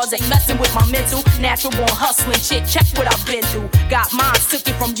 Dizzy bras ain't messing with my mental. Natural born hustling shit, check what I've been through. Got mines, took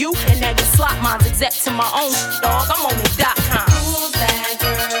it from you, and now you slot mines. Except to my own dog, I'm on it.com. Who's that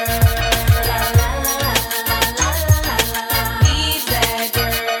girl?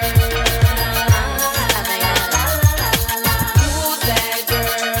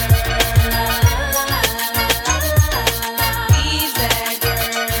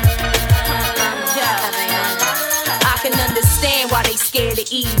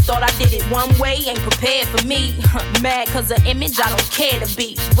 Eve. Thought I did it one way, ain't prepared for me. Mad cause of image, I don't care to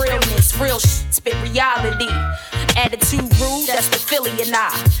be. Realness, real spit reality. Attitude rude, that's the Philly and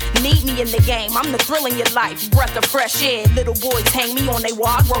I. Need me in the game, I'm the thrill in your life. Breath of fresh air, little boys hang me on they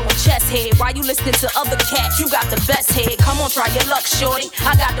wall, I grow a chest head. Why you listening to other cats? You got the best head. Come on, try your luck, shorty.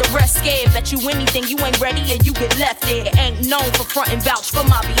 I got the rest scared. Bet you anything, you ain't ready and you get left there. Ain't known for front and vouch for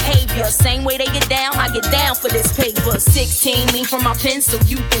my behavior. Same way they get down, I get down for this paper. 16, lean from my pen so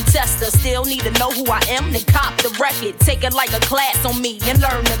you can test her. Still need to know who I am, then cop the record. Take it like a class on me and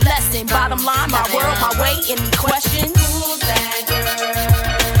learn the lesson. Bottom line, my world, my way, any questions? Who's that girl?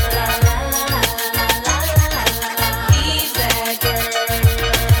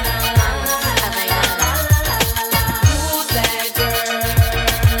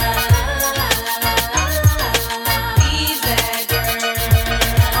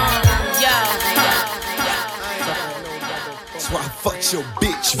 Fuck your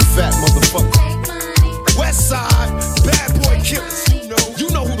bitch, you fat motherfucker. West side, bad boy killers. You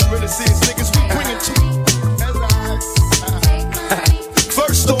know who the realest is, niggas. We bring it to you.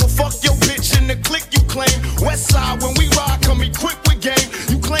 First off, fuck your bitch in the clique you claim. West side, when we ride, come equipped with game.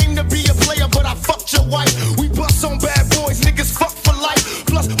 You claim to be a player, but I fucked your wife. We bust on bad boys, niggas fuck for life.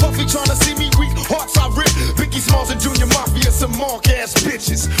 Plus, Puffy tryna see me weak, hearts I rip. Biggie Smalls and Junior Mafia, some mark ass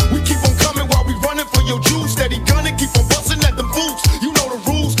bitches. We keep on coming while we running for your juice. Steady gunning, keep on busting at them fools. You know the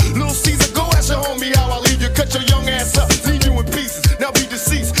rules. Little Caesar, go ask your homie how I leave you. Cut your young ass up, leave you in pieces. Now be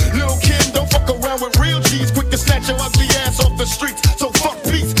deceased. Lil' Kim, don't fuck around with real G's. Quick to snatch your ugly ass off the streets. So fuck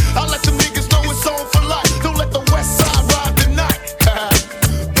peace. I let them niggas know it's on for life. Don't let the West Side ride tonight.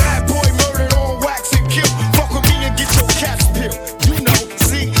 Bad boy murdered on wax and kill. Fuck with me and get your cats peeled. You know,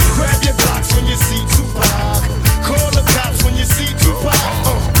 see, grab your blocks when you see Tupac. Call the cops when you see Tupac.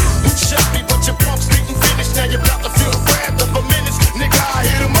 You shot me, but your pumps didn't finish. Now you're about to feel wrapped up a minute. Nigga, I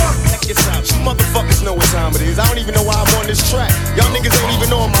hit him up. Check this out. You motherfuckers know what time it is. I don't even know why I'm on this track. Y'all niggas ain't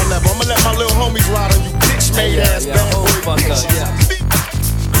even on my level. I'ma let my little homies ride on you bitch made ass bad boy bitches.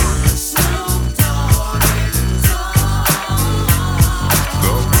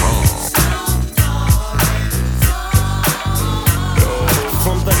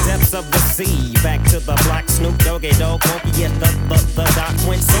 Of the sea, back to the block, Snoop Doggy Dogg, Funky at the dock.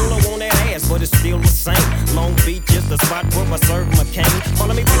 Went solo on that ass, but it's still the same. Long Beach is the spot where I serve McCain.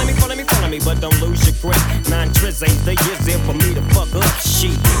 Follow me, but don't lose your grip. 9 tris ain't the years there for me to fuck up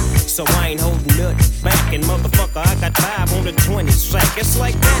shit. So I ain't holding nothing back, and motherfucker, I got 5 on the 20 sack. It's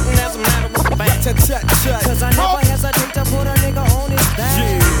like that, and as a matter of fact, cause I never hesitate to put a nigga on his back.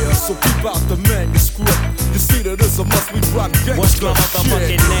 Yeah, so keep out the manuscript. You see that this a must we rock gangsta. What's my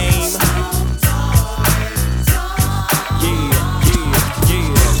motherfucking name?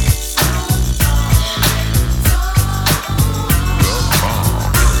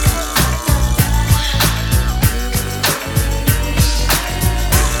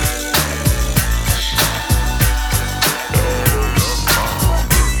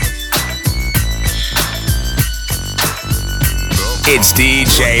 It's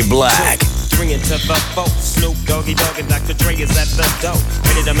DJ Black. Bringing to the folks, Snoop Doggy Dogg and Dr. Dre is at the door.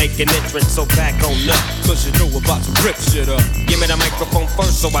 Ready to make an entrance, so back on up. Cause you know we're about to rip shit up. Give me the microphone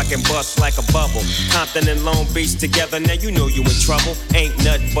first so I can bust like a bubble. Compton and Long Beach together, now you know you in trouble. Ain't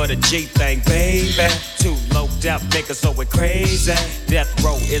nothing but a G thing, baby. Too low death niggas, so we're crazy. Death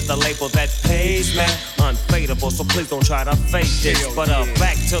Row is the label that pays me. Unfadable, so please don't try to fake this. But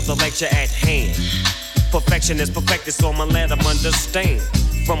back to the lecture at hand. Perfection is perfected, so I'ma let them understand.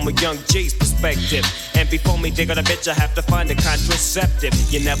 From a young G's perspective. And before me dig on a bitch, I have to find a contraceptive.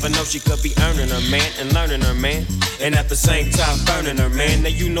 You never know, she could be earning her man and learning her man. And at the same time burning her man. Now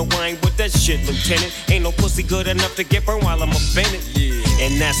you know I ain't with that shit, Lieutenant. Ain't no pussy good enough to get burned while I'm offended. Yeah.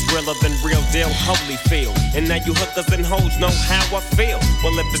 And that's realer than real deal Holyfield. And now you hookers and hoes know how I feel.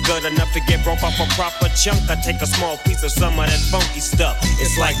 Well, if it's good enough to get broke off a proper chunk, I take a small piece of some of that funky stuff.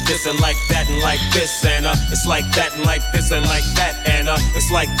 It's like this and like that and like this and it's like that and like this and like that and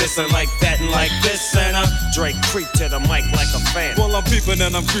it's like this and like that and like this and Drake creep to the mic like a fan. Well, I'm peeping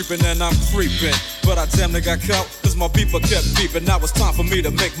and I'm creeping and I'm creeping, but I damn near got caught cause my beeper kept beeping. Now it's time for me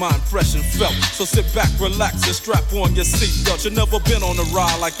to make my impression felt. So sit back, relax and strap on your seatbelt. You've never been on a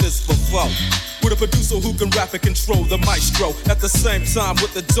ride like this before, with a producer who can rap and control the maestro. At the same time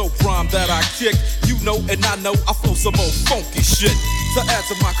with the dope rhyme that I kick, you know and I know I flow some old funky shit. To add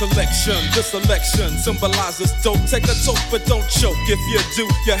to my collection, this selection symbolizes dope. Take a toke but don't choke. If you do,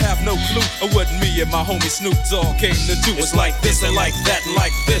 you have no clue of what me and my homie Snoop Dogg came to do. It's like this and like that and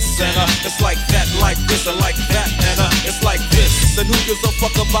like this and it's like that and like this and like that and it's like this. Then who gives a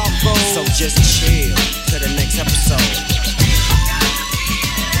fuck about those? So just chill to the next episode.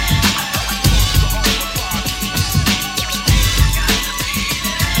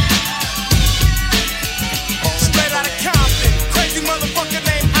 Motherfucker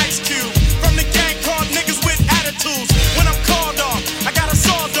named Ice Cube from the gang called Niggas with Attitudes. When I'm called off, I got a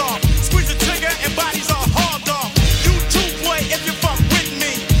sawed off. Squeeze the trigger and bodies are hauled off. You too, boy, if you fuck with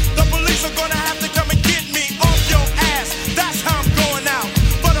me, the police are gonna have to come and get me off your ass. That's how I'm going out.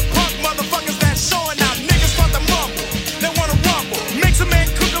 For the punk motherfuckers that's showing out, niggas want to mumble, they wanna rumble. Mix 'em and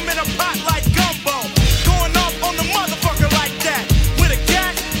cook 'em in a pot like gumbo. Going off on the motherfucker like that with a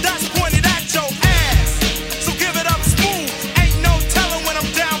gat that's pointed at your ass. So give it up smooth.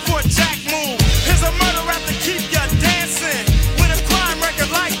 Down for a jack move. Here's a murder rap to keep ya dancing. With a crime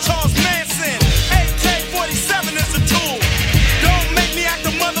record like Charles Manson. AK-47 is a tool. Don't make me act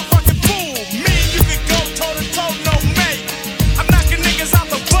a motherfucking fool. Me and you can go toe to toe, no mate. I'm knocking niggas out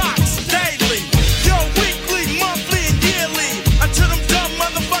the box daily. Yo, weekly, monthly, and yearly. Until them dumb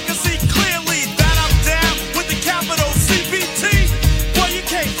motherfuckers see clearly that I'm down with the capital CBT. Boy, you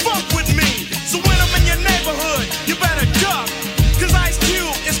can't fuck with me. So when I'm in your neighborhood, you better duck. Cause Ice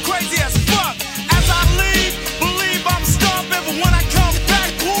Cube is crazy as fuck. As I leave, believe I'm stomping. But when I come back,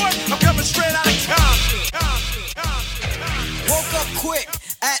 boy, I'm coming straight out of Compton. Woke up quick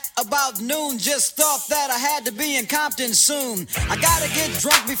at about noon. Just thought that I had to be in Compton soon. I gotta get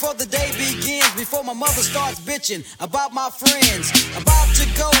drunk before the day begins. Before my mother starts bitching about my friends. About to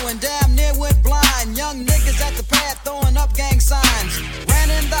go and damn near went blind. Young niggas at the pad throwing up gang signs. Ran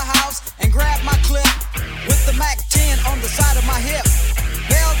in the house and grabbed my clip with the Mac 10 on the side of my hip.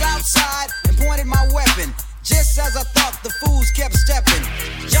 Bailed outside and pointed my weapon. Just as I thought, the fools kept stepping.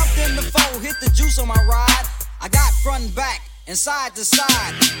 Jumped in the foe, hit the juice on my ride. I got front and back and side to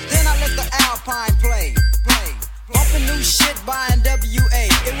side. Then I let the Alpine play. Bumping new shit by NWA.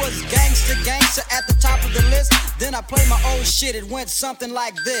 It was gangsta at the top of the list. Then I played my old shit, it went something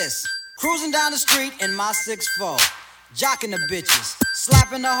like this. Cruising down the street in my 6'4", jocking the bitches,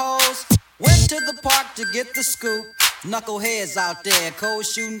 slapping the hoes. Went to the park to get the scoop. Knuckleheads out there, cold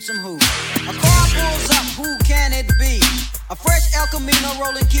shooting some hoops. A car pulls up, who can it be? A fresh El Camino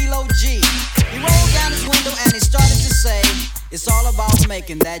rolling Kilo G. He rolled down his window and he started to say, it's all about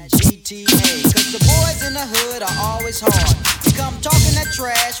making that GTA. Cause the boys in the hood are always hard. You come talking that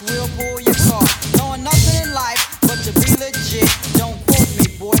trash, we'll pull your car. Knowing nothing in life but to be legit. Don't quote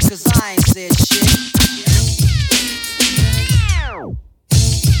me, boy, cause I ain't said shit.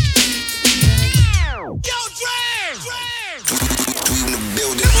 Yo, Dre!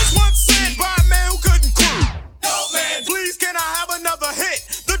 It was once said by a man who couldn't quit. Dope man, please can I have another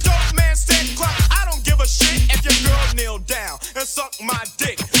hit? The dope man said, "Clap, I don't give a shit if your girl kneel down and suck my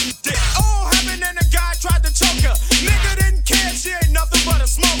dick." Oh, heaven, and the guy tried to choke her. Nigga didn't care, she ain't nothing but a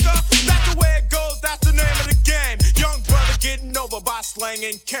smoker. That's the way it goes, that's the name of the game. Young brother getting over by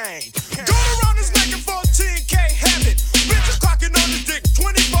slanging cane. Going around his neck in 14K heaven. Bitches clocking on the dick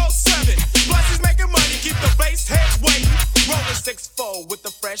 24/7. Plus he's making money, keep the bass heads waiting. Rolling 6'4" with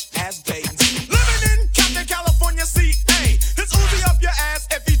the fresh ass baitings. Living in Compton, California, CA. His Uzi up your ass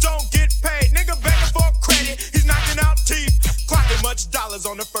if you don't get paid. Nigga begging for credit, he's knocking out teeth. Clocking much dollars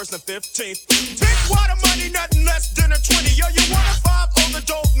on the 1st and 15th. Big water money, nothing less than a 20. Yo, you want a 5? Oh, the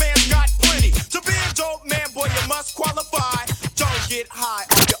dope man's got plenty. To be a dope man, boy, you must qualify. Don't get high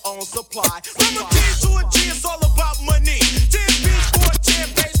on your own supply. From a P to a G, it's all about money. 10 P's for a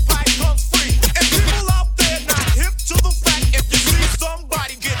 10 bass pipe comes free. And people out there not hip to the fact, if you see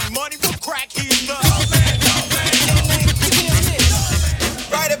somebody getting money from crack, he's the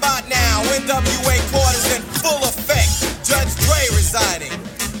Right about now, NWA quarters in full effect. Judge Dre residing.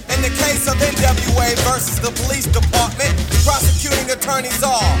 In the case of NWA versus the police department, prosecuting attorneys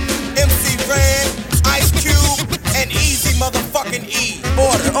are MC Ren, Ice Cube, and Easy motherfucking E.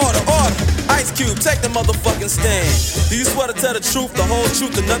 Order, order, order. Ice Cube, take the motherfucking stand. Do you swear to tell the truth, the whole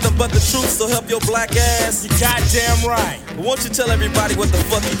truth, and nothing but the truth, so help your black ass? You goddamn right. Won't you tell everybody what the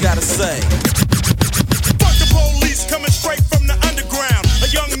fuck you gotta say? Fuck the police coming straight from the underground. A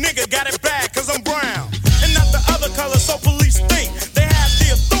young nigga got it bad cause I'm brown. And not the other color, so police think they have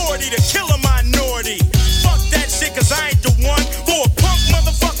the authority to kill a minority. Fuck that shit cause I ain't the one for a punk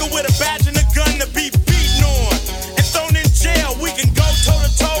motherfucker with a badge and a gun to be beaten on and thrown in jail. We can go toe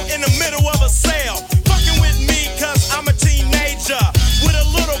to toe in the middle of a sale. Fucking with me cause I'm a teenager with a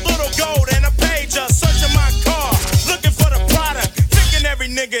little gold and a pager. Searching my car, looking for the product, thinking every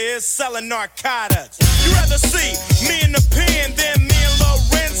nigga is selling narcotics. You rather see me in the pen than me and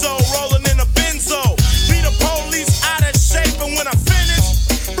Lorenzo rolling in a benzo. Be the police out of shape, and when I finish,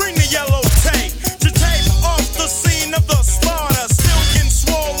 bring the yellow tape to tape off the scene of the slaughter. Still getting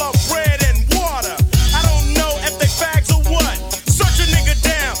swole up bread and water. I don't know if they fags or what. Search a nigga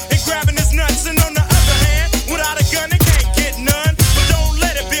down and grabbing his nuts, and on the other hand, without a gun, they can't get none. But don't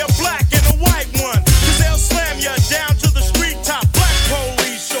let it be a black and a white one, cause they'll slam you down to the street top. Black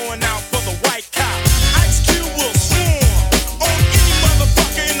police showing out for the white cop. Ice Cube will swarm on any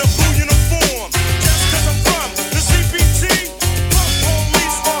motherfucker in a blue uniform. Just cause I'm from the CPT, punk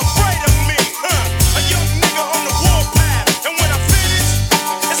police are afraid of me. A young nigga on the warpath, and when I finish,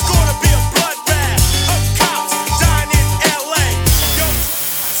 it's gonna be a bloodbath of cops dying in LA. Yo,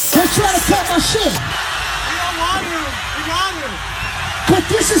 They're trying to cut my shit. we don't want him. We want him. But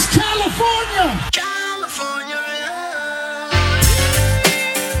this is California.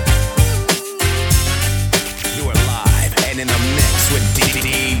 You are live and in the mix with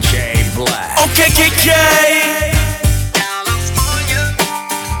DJ Black. Okay, KK.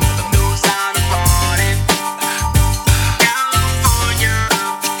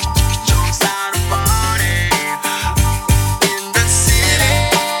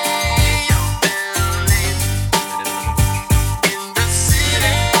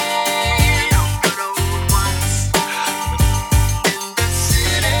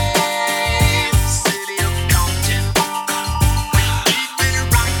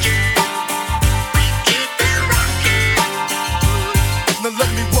 Now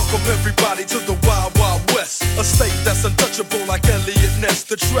let me welcome everybody to the Wild Wild West, a state that's untouchable like Elliot Ness.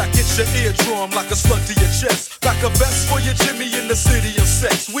 The track hits your eardrum like a slug to your chest. Like a vest for your Jimmy in the city of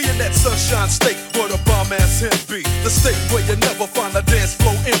sex. We in that sunshine state where the bomb ass him be. The state where you never find a dance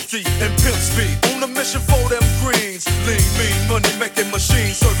floor empty and pimp speed. On a mission for them greens. Lean, mean, money making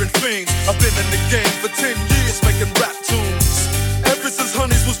machines, serving fiends. I've been in the game for 10 years making rap tunes. Ever since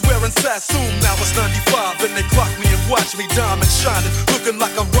Honeys was wearing Sassoon, now it's 95 and they clock me and watch me diamond shining, looking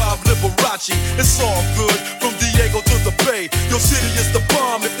like a Rob Liberace. It's all good from Diego to the Bay. Your city is the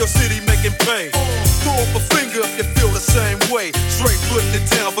bomb if your city making pay. Throw up a finger if you feel the same way. Straight putting it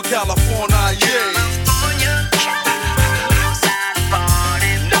down for California, yeah.